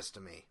genius to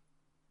me.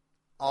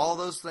 All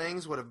those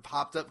things would have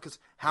popped up because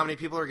how many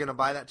people are going to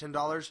buy that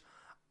 $10?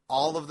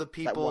 All of the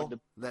people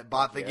that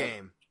bought the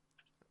game.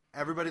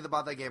 Everybody that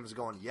bought that game is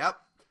going, yep,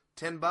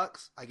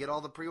 $10. I get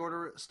all the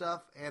pre-order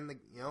stuff and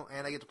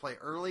and I get to play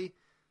early.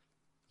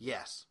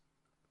 Yes.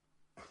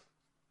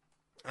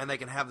 And they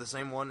can have the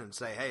same one and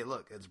say, hey,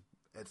 look,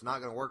 it's not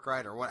going to work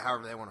right, or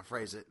however they want to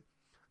phrase it.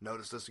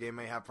 Notice this game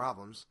may have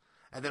problems.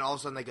 And then all of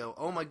a sudden they go,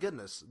 oh my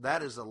goodness,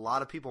 that is a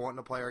lot of people wanting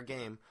to play our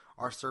game.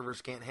 Our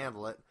servers can't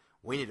handle it.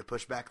 We need to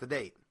push back the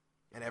date.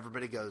 And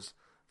everybody goes,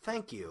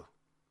 thank you.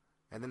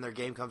 And then their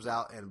game comes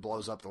out and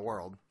blows up the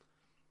world.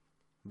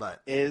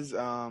 But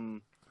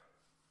you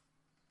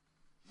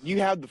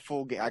have the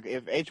full game. Like,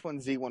 if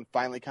H1Z1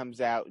 finally comes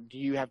out, do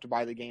you have to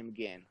buy the game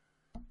again?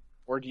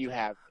 Or do you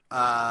have...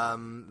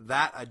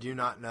 that I do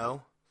not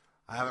know.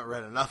 I haven't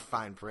read enough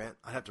fine print.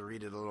 I'd have to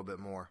read it a little bit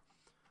more.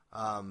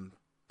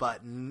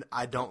 But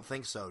I don't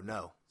think so,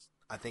 no.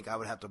 I think I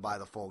would have to buy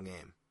the full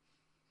game.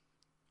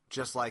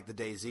 Just like the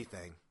DayZ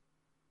thing.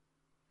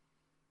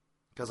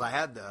 Because I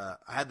had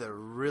the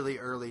really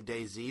early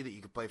DayZ that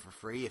you could play for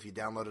free if you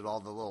downloaded all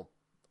the little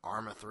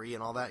Arma 3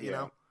 and all that, you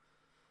know?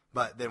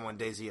 But then when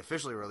DayZ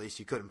officially released,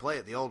 you couldn't play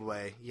it the old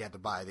way. You had to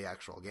buy the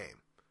actual game.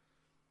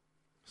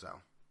 So...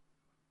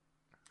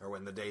 Or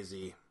when the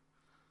DayZ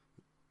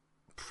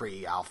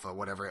pre-alpha,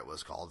 whatever it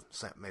was called,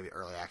 maybe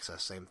early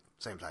access, same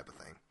type of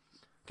thing,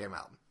 came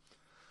out.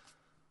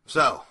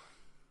 So,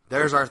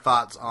 there's our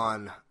thoughts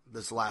on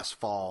this last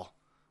fall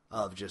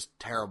of just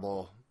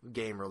terrible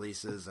game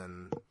releases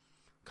and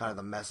kind of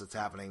the mess that's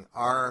happening.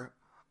 Our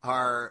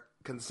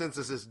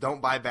consensus is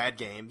don't buy bad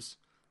games.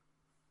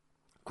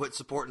 Quit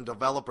supporting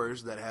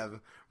developers that have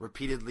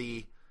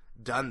repeatedly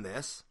done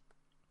this.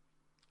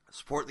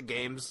 Support the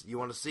games you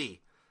want to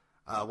see.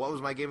 What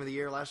was my game of the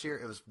year last year?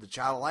 It was the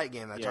Child of Light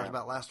game that I talked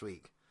about last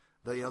week.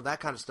 That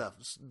kind of stuff.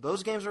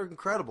 Those games are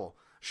incredible.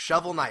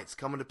 Shovel Knight's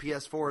coming to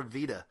PS4 and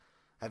Vita.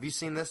 Have you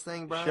seen this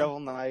thing, Brian? Shovel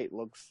Knight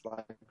looks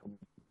like a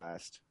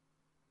blast.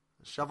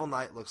 Shovel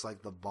Knight looks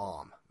like the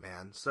bomb,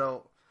 man.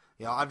 So,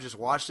 I've just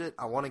watched it.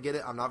 I want to get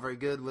it. I'm not very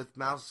good with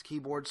mouse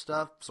keyboard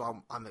stuff,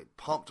 so I'm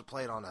pumped to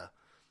play it on a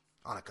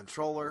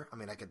controller. I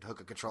mean, I could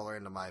hook a controller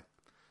into my,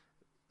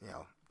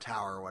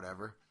 tower or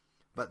whatever.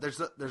 But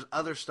there's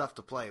other stuff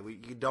to play.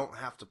 You don't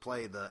have to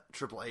play the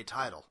AAA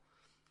title,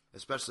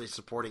 especially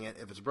supporting it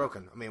if it's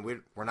broken. I mean,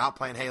 we're not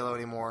playing Halo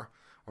anymore.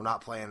 We're not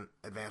playing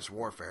Advanced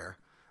Warfare.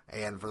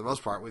 And for the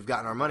most part, we've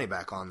gotten our money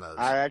back on those.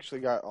 I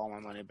actually got all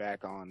my money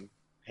back on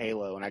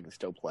Halo, and I can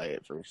still play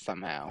it for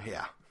somehow.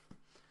 Yeah.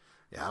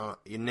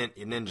 You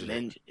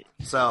ninja it.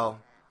 So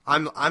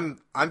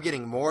I'm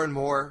getting more and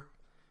more,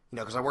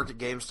 because I worked at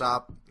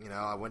GameStop.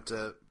 I went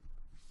to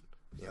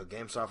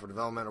GameStop for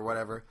development or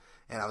whatever.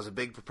 And I was a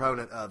big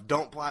proponent of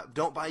don't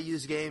buy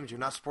used games. You're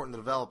not supporting the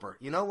developer.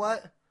 You know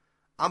what?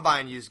 I'm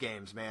buying used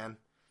games, man.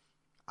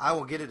 I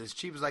will get it as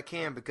cheap as I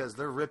can because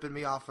they're ripping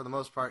me off for the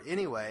most part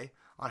anyway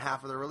on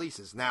half of the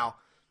releases. Now,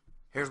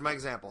 here's my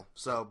example.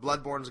 So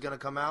Bloodborne's going to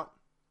come out.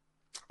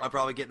 I'm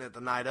probably getting it the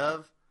night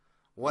of.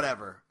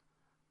 Whatever.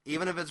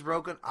 Even if it's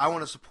broken, I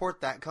want to support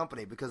that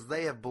company because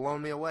they have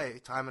blown me away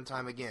time and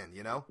time again,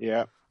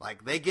 Yeah.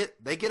 Like they get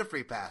a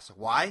free pass.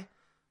 Why?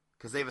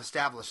 Because they've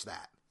established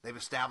that. They've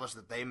established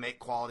that they make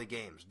quality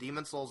games.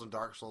 Demon Souls and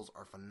Dark Souls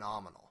are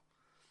phenomenal.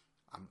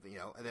 And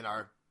then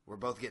we're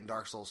both getting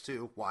Dark Souls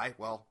 2. Why?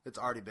 Well, it's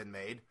already been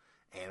made,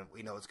 and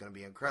we know it's going to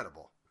be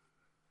incredible.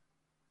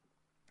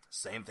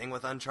 Same thing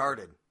with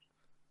Uncharted.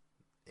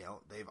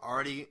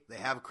 They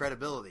have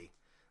credibility.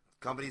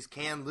 Companies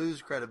can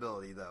lose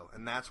credibility, though,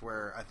 and that's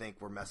where I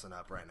think we're messing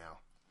up right now.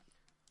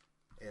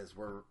 Is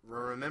we're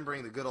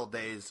remembering the good old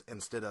days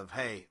instead of,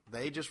 hey,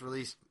 they just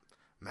released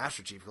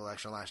Master Chief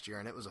Collection last year,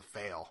 and it was a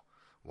fail.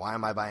 Why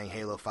am I buying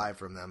Halo 5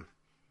 from them?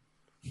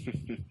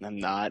 I'm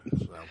not.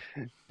 So,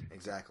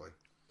 exactly.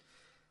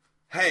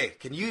 Hey,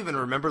 can you even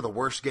remember the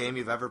worst game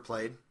you've ever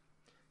played?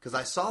 Because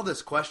I saw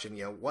this question,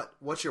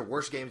 what's your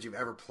worst games you've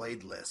ever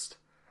played list?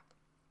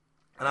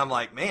 And I'm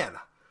like, man,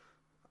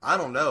 I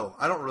don't know.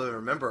 I don't really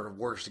remember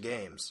worst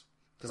games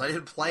because I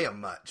didn't play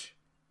them much.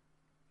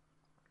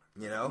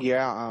 Yeah.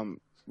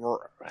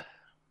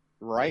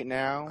 Right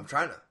now, I'm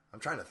trying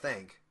to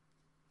think.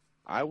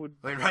 I mean,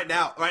 right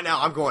now,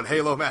 I'm going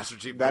Halo Master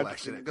Chief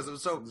Collection because it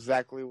was so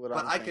exactly what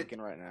I'm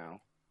thinking right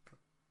now.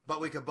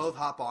 But we could both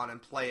hop on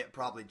and play it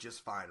probably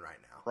just fine right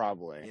now.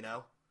 Probably,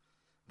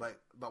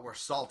 But we're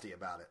salty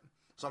about it.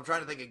 So I'm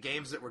trying to think of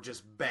games that were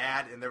just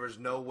bad and there was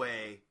no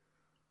way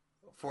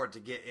for it to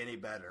get any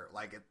better,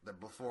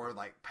 before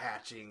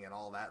patching and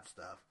all that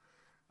stuff.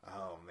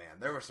 Oh man,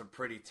 there were some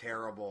pretty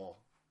terrible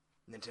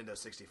Nintendo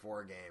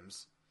 64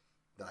 games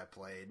that I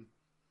played.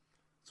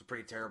 Some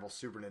pretty terrible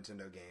Super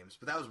Nintendo games,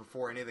 but that was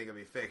before anything could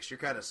be fixed. You're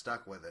kind of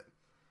stuck with it.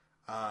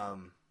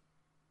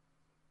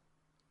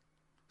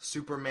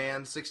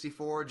 Superman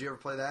 64, did you ever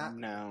play that?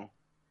 No.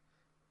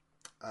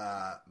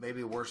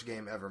 Maybe worst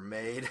game ever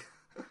made.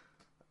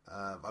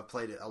 I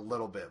played it a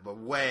little bit, but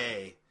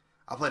I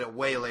played it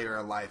way later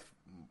in life.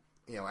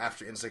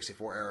 After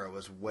N64 era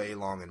was way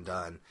long and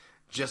done.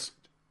 Just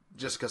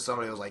because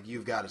somebody was like,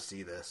 "You've got to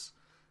see this.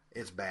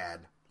 It's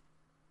bad."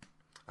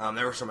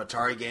 There were some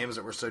Atari games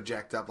that were so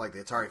jacked up, like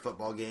the Atari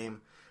football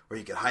game, where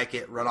you could hike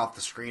it, run off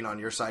the screen on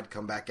your side,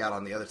 come back out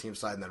on the other team's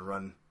side, and then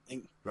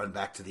run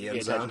back to the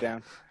end zone.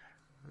 Touchdown.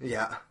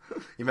 Yeah.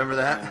 You remember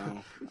that?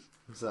 No.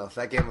 So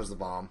that game was the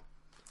bomb.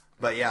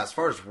 But yeah, as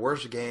far as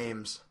worst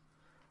games,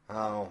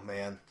 oh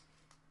man,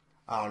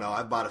 I don't know.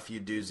 I bought a few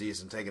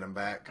doozies and taken them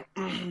back.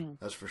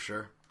 That's for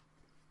sure.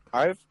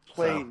 I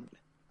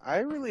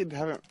really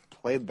haven't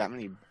played that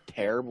many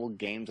terrible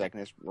games. I can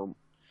just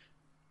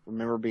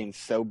remember being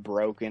so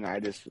broken, I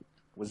just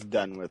was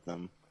done with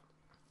them.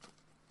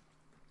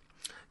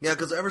 Yeah,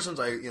 because ever since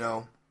I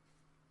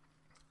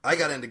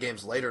got into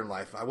games later in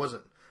life, I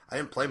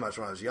didn't play much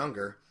when I was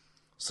younger.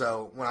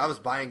 So when I was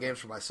buying games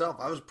for myself,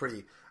 I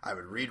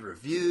would read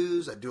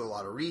reviews, I'd do a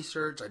lot of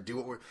research,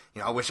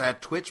 I wish I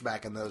had Twitch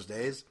back in those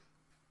days.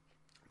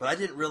 But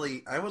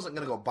I wasn't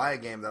going to go buy a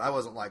game that I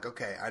wasn't like,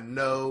 okay, I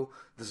know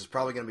this is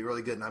probably going to be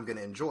really good and I'm going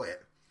to enjoy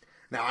it.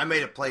 Now, I may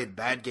have played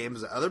bad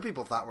games that other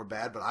people thought were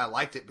bad, but I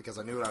liked it because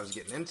I knew what I was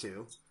getting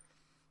into.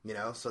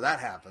 So that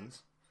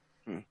happens.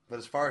 But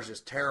as far as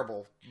just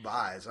terrible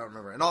buys, I don't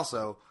remember. And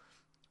also,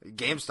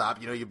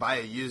 GameStop, you buy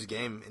a used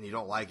game and you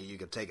don't like it, you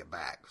can take it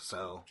back.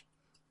 So,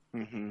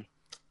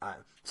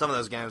 some of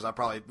those games I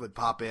probably would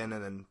pop in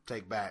and then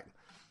take back.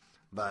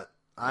 But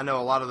I know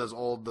a lot of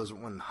those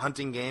when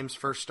hunting games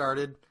first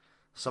started,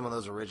 some of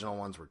those original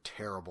ones were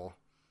terrible.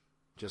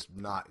 Just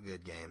not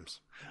good games.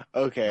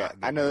 Okay,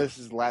 I know this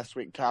is last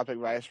week's topic,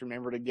 but I just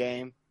remembered a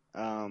game.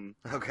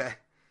 Okay.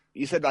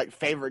 You said,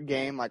 favorite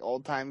game,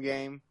 old-time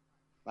game?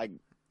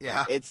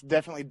 Yeah. It's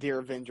definitely Deer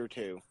Avenger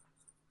 2.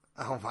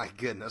 Oh, my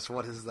goodness.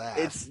 What is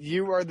that?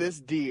 You are this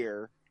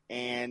deer,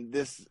 and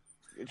this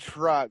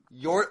truck...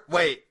 You're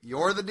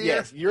the deer?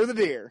 Yes, you're the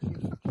deer.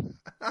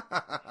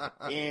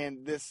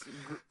 And this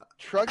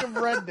truck of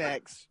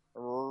rednecks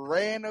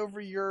ran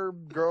over your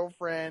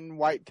girlfriend,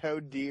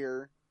 white-toed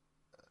deer,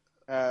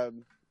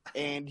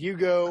 and you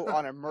go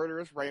on a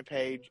murderous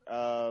rampage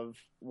of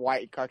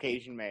white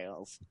Caucasian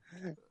males.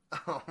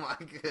 Oh my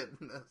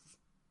goodness.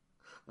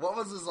 What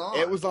was this on?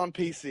 It was on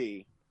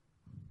PC.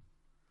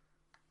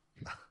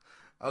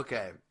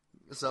 Okay.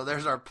 So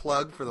there's our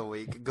plug for the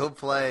week. Go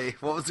play,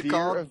 what was it Deer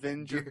called?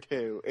 Avenger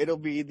 2. It'll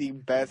be the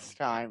best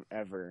time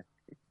ever.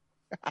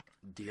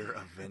 Deer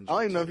Avenger I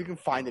don't even know if 2. you can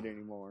find it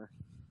anymore.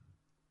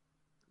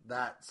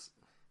 That's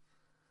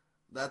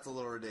a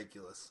little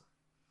ridiculous.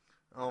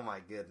 Oh my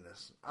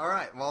goodness. All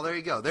right. Well, there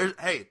you go.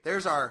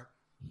 There's our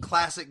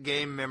classic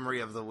game memory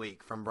of the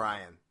week from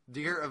Brian.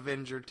 Deer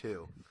Avenger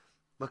 2.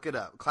 Look it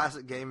up.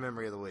 Classic game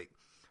memory of the week.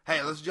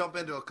 Hey, let's jump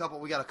into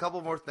we got a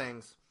couple more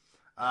things.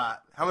 How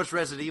much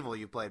Resident Evil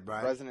you played,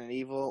 Brian? Resident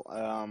Evil,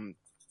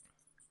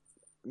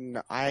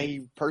 no,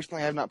 I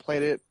personally have not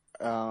played it.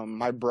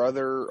 My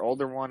brother,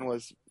 older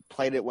one,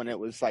 played it when it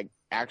was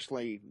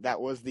actually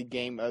that was the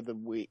game of the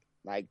week,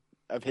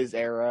 of his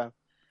era.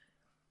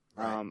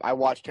 Right. I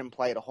watched him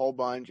play it a whole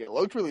bunch. It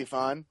looked really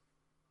fun.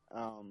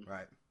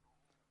 Right.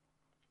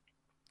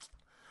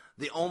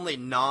 The only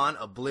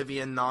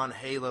non-Oblivion,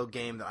 non-Halo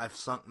game that I've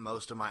sunk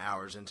most of my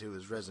hours into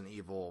is Resident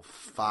Evil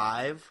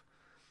 5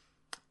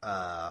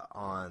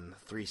 on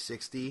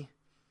 360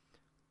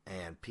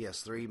 and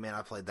PS3. Man,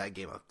 I played that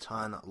game a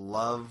ton.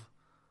 Love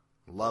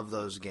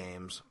those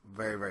games.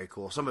 Very, very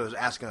cool. Somebody was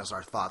asking us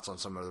our thoughts on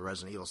some of the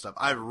Resident Evil stuff.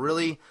 I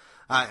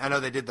know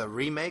they did the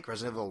remake,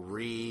 Resident Evil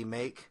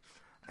remake.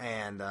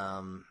 And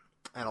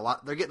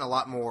they're getting a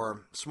lot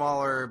more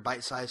smaller,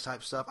 bite-sized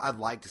type stuff. I'd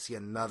like to see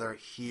another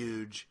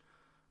huge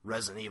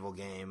Resident Evil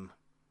game,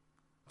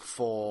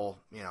 full,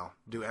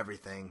 do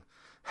everything,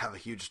 have a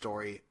huge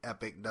story,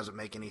 epic, doesn't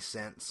make any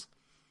sense.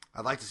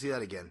 I'd like to see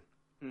that again.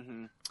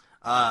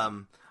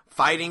 Mm-hmm.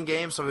 Fighting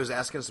games. Somebody was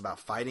asking us about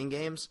fighting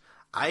games.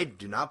 I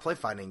do not play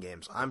fighting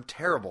games. I'm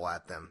terrible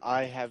at them.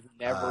 I have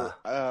never.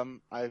 I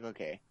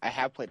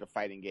have played a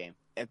fighting game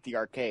at the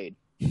arcade.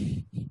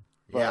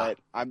 But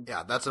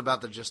that's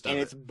about the gist of it.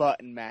 And it's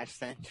button mash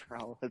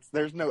central. I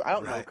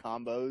don't know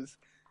combos.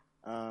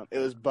 It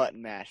was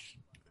button mash.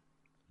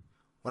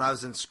 when I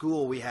was in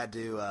school, we had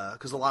to,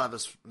 because a lot of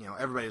us,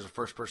 everybody was a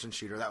first-person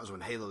shooter. That was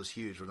when Halo was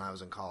huge when I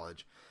was in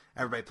college.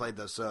 Everybody played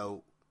those,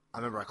 so I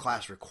remember our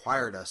class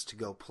required us to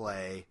go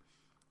play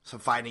some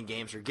fighting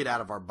games or get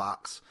out of our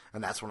box,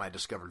 and that's when I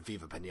discovered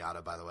Viva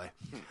Pinata, by the way.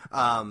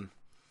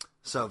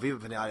 So Viva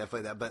Pinata, I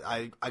played that, but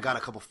I got a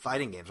couple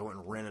fighting games. I went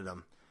and rented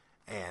them,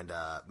 and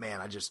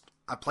man,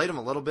 I played them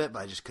a little bit, but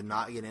I just could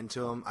not get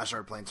into them. I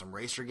started playing some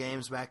racer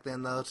games back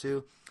then, though,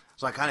 too.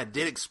 So I kind of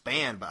did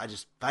expand, but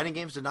fighting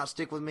games did not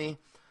stick with me.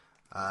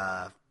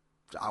 I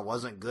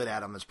wasn't good at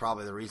them is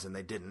probably the reason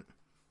they didn't.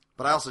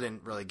 But I also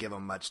didn't really give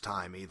them much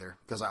time either,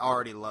 because I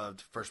already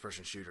loved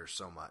first-person shooters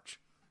so much.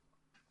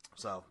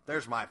 So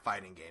there's my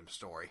fighting game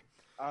story.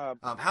 How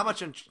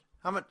much?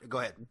 Go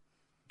ahead.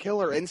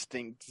 Killer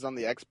Instinct is on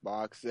the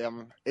Xbox.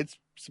 It's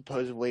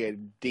supposedly a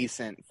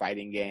decent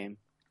fighting game.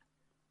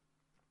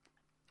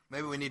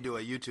 Maybe we need to do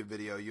a YouTube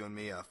video, you and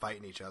me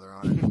fighting each other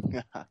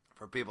on it,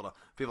 for people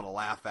to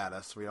laugh at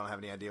us. We don't have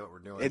any idea what we're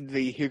doing. It'd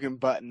be who can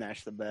button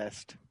mash the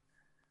best.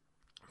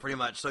 Pretty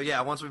much. So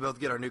yeah, once we both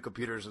get our new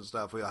computers and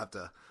stuff, we'll have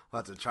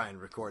to try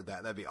and record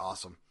that. That'd be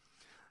awesome.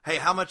 Hey,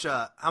 how much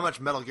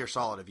Metal Gear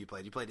Solid have you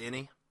played? You played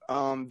any?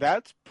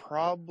 That's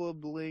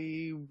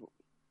probably,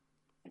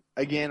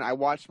 again, I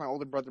watched my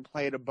older brother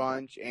play it a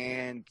bunch,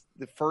 and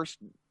the first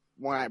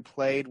one I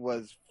played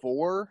was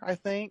 4, I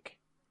think.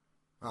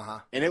 Uh-huh.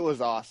 And it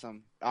was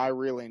awesome. I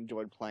really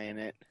enjoyed playing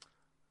it.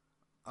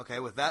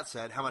 Okay, with that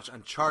said, how much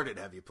Uncharted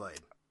have you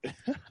played?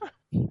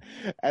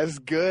 As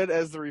good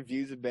as the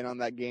reviews have been on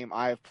that game,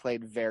 I have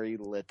played very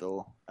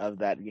little of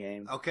that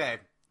game. Okay,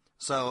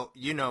 so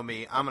you know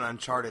me. I'm an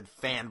Uncharted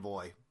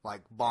fanboy,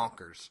 like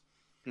bonkers.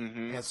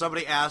 Mm-hmm. And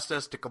somebody asked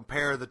us to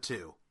compare the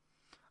two.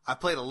 I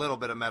played a little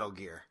bit of Metal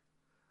Gear.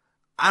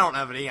 I don't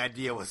have any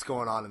idea what's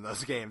going on in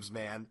those games,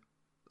 man.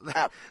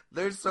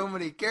 There's so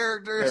many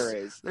characters. There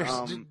is.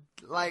 There's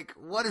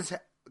what is...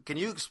 Can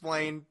you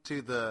explain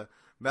to the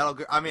Metal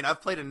Gear... I mean,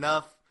 I've played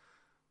enough...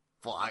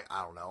 Well,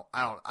 I don't know.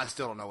 I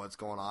still don't know what's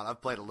going on.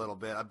 I've played a little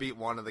bit. I beat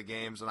one of the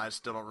games, and I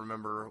still don't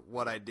remember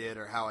what I did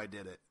or how I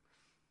did it.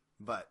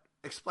 But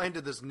explain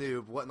to this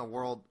noob what in the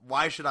world...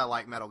 Why should I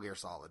like Metal Gear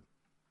Solid?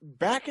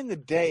 Back in the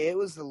day, it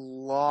was a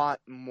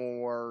lot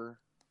more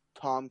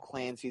Tom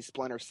Clancy,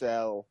 Splinter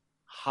Cell,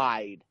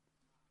 hide.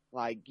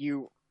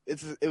 It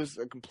was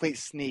a complete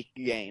sneak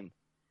game.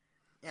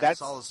 Yeah,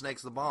 Solid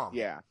Snake's the bomb.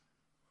 Yeah.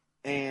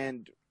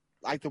 And,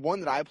 the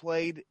one that I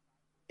played,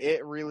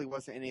 it really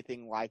wasn't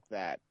anything like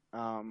that.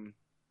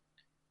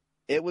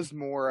 It was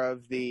more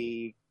of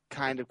the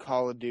kind of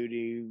Call of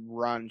Duty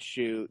run,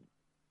 shoot,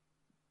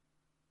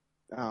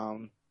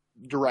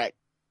 direct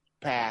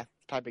path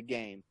type of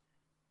game.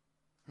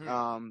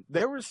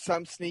 There was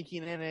some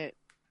sneaking in it,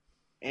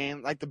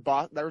 and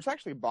there was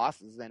actually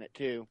bosses in it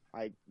too,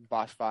 like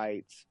boss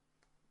fights,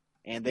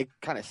 and they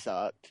kind of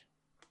sucked.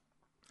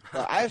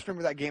 But I just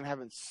remember that game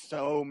having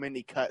so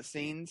many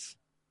cutscenes.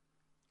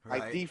 Right.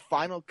 Like the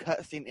final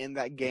cutscene in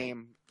that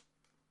game,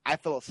 I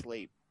fell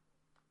asleep.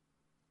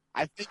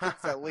 I think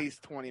it's at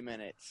least 20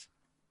 minutes.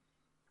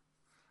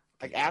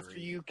 Like after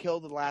you kill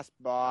the last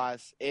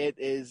boss, it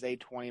is a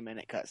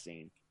 20-minute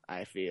cutscene,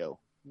 I feel.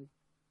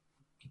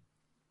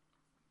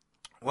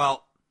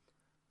 Well,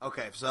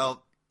 okay,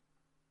 so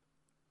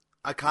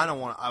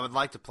I would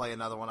like to play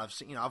another one.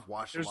 I've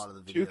watched a lot of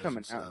the videos. There's 2 coming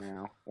and stuff. out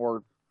now,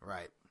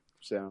 Right.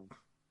 So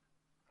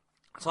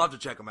I'll have to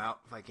check them out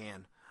if I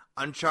can.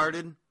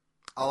 Uncharted,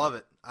 I love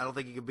it. I don't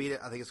think you can beat it.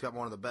 I think it's got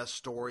one of the best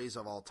stories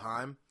of all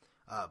time.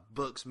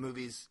 Books,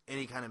 movies,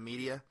 any kind of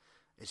media.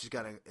 It's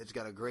got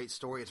a great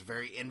story. It's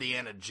very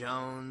Indiana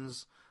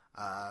Jones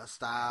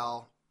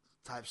style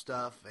type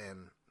stuff,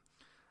 and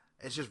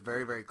it's just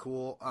very, very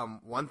cool.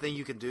 One thing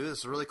you can do, this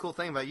is a really cool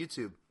thing about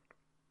YouTube.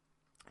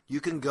 You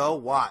can go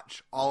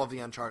watch all of the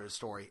Uncharted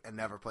story and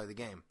never play the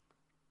game.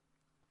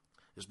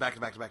 Just back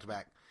to back to back to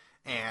back.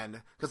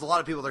 And because a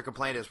lot of people, their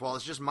complaint is, well,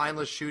 it's just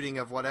mindless shooting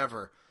of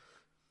whatever.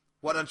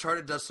 What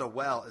Uncharted does so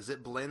well is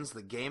it blends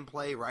the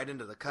gameplay right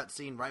into the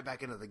cutscene, right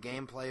back into the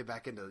gameplay,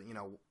 back into,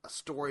 a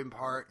story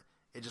part.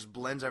 It just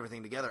blends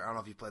everything together. I don't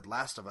know if you played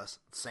Last of Us.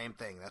 Same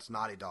thing. That's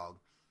Naughty Dog.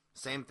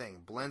 Same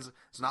thing. Blends.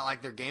 It's not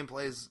like their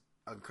gameplay is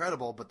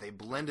incredible, but they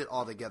blend it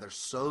all together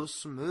so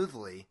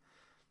smoothly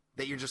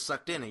that you're just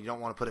sucked in and you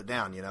don't want to put it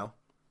down,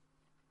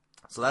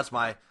 So that's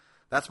my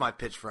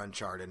pitch for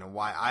Uncharted and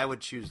why I would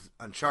choose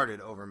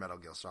Uncharted over Metal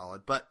Gear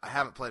Solid. But I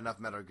haven't played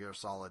enough Metal Gear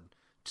Solid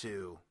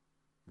to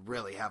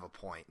really have a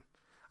point.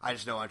 I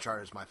just know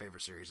Uncharted is my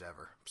favorite series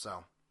ever.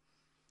 So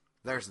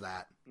there's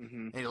that.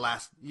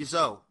 Mm-hmm.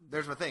 So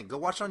there's my thing. Go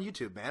watch on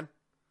YouTube, man.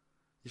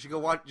 You should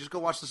just go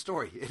watch the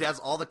story. It has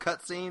all the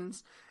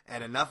cutscenes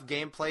and enough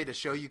gameplay to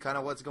show you kind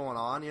of what's going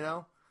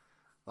on,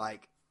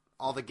 Like,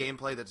 all the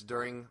gameplay that's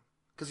during...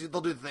 Because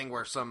they'll do the thing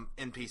where some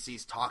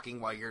NPC's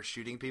talking while you're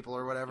shooting people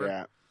or whatever.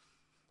 Yeah.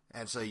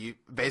 And so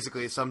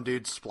basically some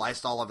dude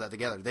spliced all of that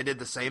together. They did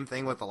the same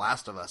thing with The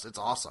Last of Us. It's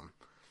awesome.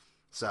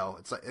 So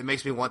it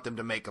makes me want them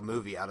to make a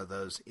movie out of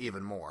those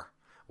even more.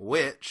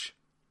 Which,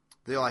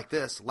 they're like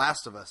this,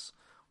 Last of Us.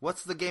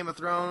 What's the Game of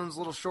Thrones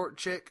little short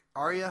chick,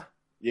 Arya?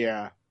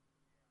 Yeah.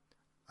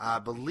 I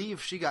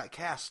believe she got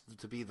cast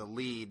to be the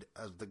lead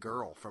of the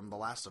girl from The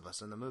Last of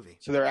Us in the movie.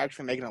 So they're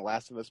actually making a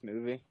Last of Us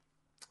movie?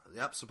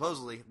 Yep,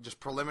 supposedly just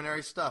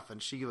preliminary stuff,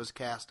 and she was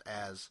cast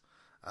as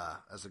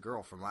the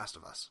girl from Last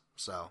of Us.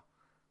 So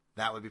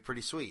that would be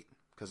pretty sweet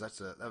because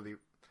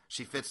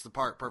she fits the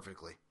part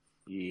perfectly.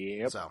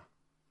 Yep. So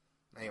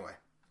anyway,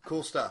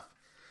 cool stuff,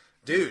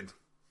 dude.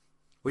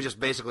 We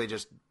just basically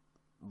just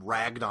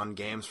ragged on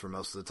games for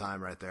most of the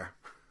time right there.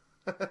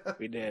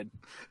 We did.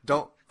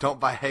 Don't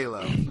buy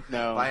Halo.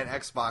 No. Buy an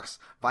Xbox.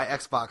 Buy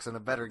Xbox and a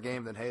better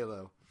game than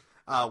Halo.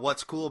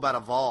 What's cool about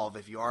Evolve,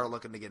 if you are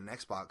looking to get an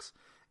Xbox,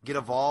 get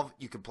Evolve.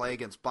 You can play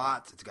against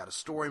bots. It's got a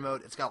story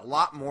mode. It's got a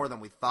lot more than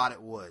we thought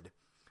it would.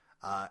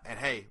 And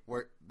hey,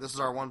 this is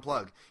our one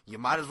plug. You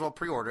might as well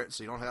pre-order it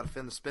so you don't have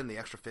to spend the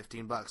extra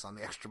 $15 on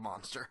the extra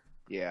monster.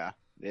 Yeah,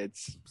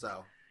 it's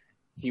so.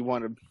 You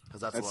want to.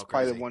 That's probably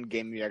crazy. The one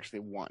game you actually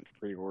want to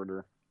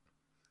pre-order.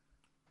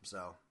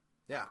 So,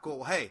 yeah, cool.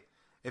 Well, hey,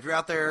 if you're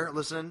out there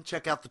listening,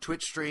 check out the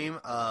Twitch stream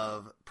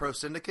of Pro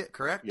Syndicate,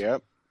 correct?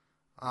 Yep.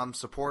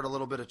 Support a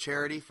little bit of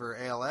charity for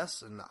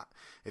ALS, and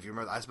if you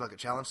remember the Ice Bucket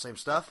Challenge, same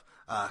stuff.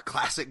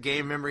 Classic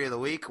game memory of the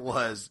week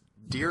was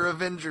Deer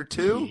Avenger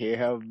 2.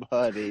 Yeah,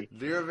 buddy.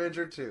 Deer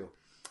Avenger 2.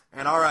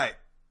 And all right,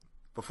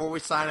 before we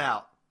sign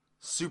out,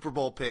 Super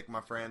Bowl pick,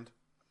 my friend.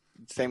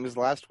 Same as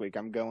last week.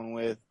 I'm going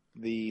with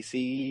the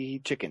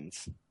Sea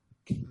Chickens.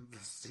 The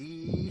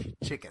Sea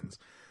Chickens.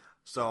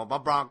 So my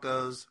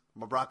Broncos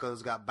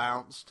got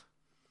bounced.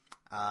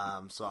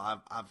 So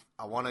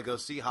I want to go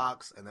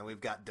Seahawks, and then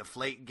we've got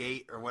Deflate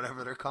Gate or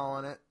whatever they're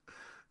calling it.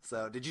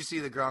 So did you see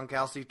the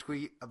Gronkowski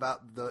tweet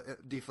about the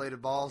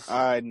deflated balls?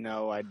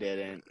 No, I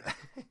didn't.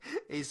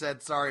 He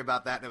said sorry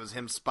about that, and it was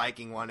him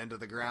spiking one into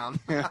the ground.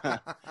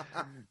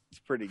 It's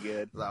pretty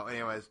good. So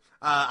anyways,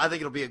 I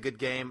think it'll be a good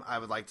game. I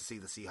would like to see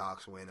the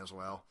Seahawks win as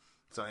well.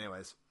 So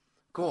anyways,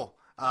 cool.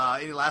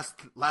 Any last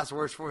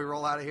words before we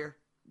roll out of here?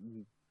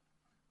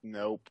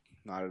 Nope,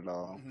 not at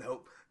all.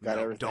 Nope. Got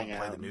everything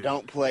out.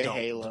 Don't play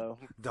Halo.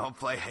 Don't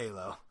play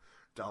Halo.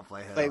 Don't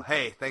play Halo.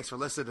 Hey, thanks for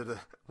listening to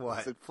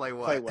what? Play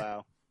what? Play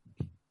WoW.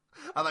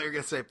 I thought you were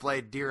gonna say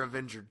play Deer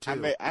Avenger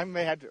 2. I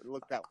may have to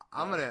look that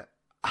I'm gonna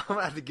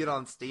have to get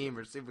on Steam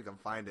or see if we can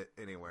find it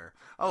anywhere.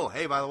 Oh,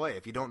 hey, by the way,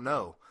 if you don't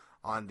know,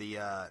 on the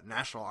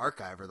National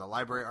Archive or the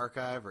Library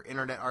Archive or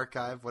Internet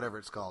Archive, whatever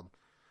it's called,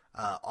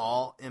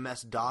 all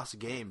MS-DOS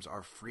games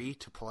are free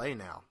to play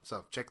now.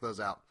 So check those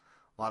out.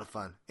 A lot of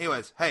fun.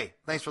 Anyways, hey,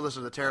 thanks for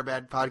listening to the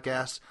Terribad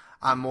Podcast.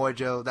 I'm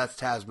Mojo. That's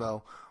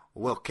Tasmo.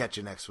 We'll catch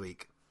you next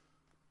week.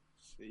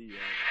 See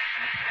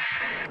ya.